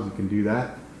those files, you can do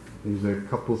that. There's a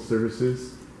couple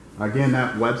services. Again,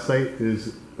 that website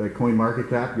is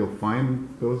CoinMarketCap. You'll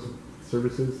find those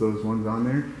services, those ones on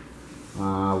there.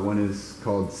 One is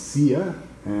called SIA,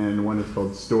 and one is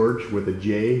called Storj with a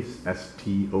J,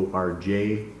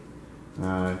 S-T-O-R-J.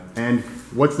 And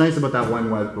what's nice about that one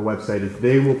website is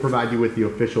they will provide you with the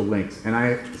official links. And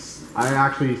I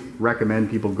actually recommend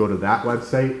people go to that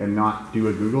website and not do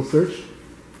a Google search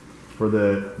for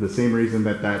the same reason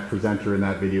that that presenter in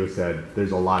that video said.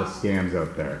 There's a lot of scams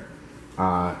out there.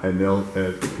 And they'll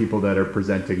people that are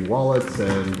presenting wallets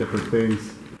and different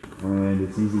things. And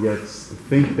it's easy to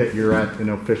think that you're at an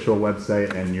official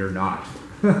website and you're not.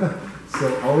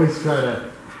 So always try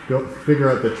to go figure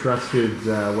out the trusted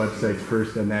websites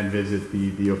first, and then visit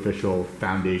the official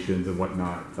foundations and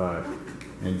whatnot,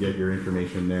 and get your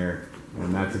information there.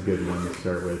 And that's a good one to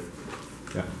start with.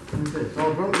 Yeah. Okay, so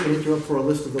I'll probably hit you up for a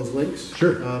list of those links.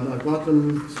 Sure. I've got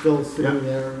them still sitting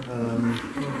there,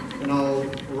 and I'll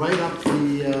write up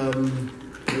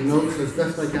the notes as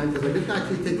best I can, because I didn't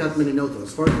actually take that many notes. I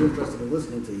was far too interested in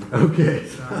listening to you. Okay.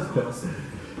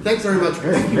 Thanks very much.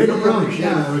 Hey, no problem.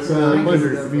 Yeah, it was a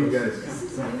pleasure to meet you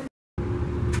guys.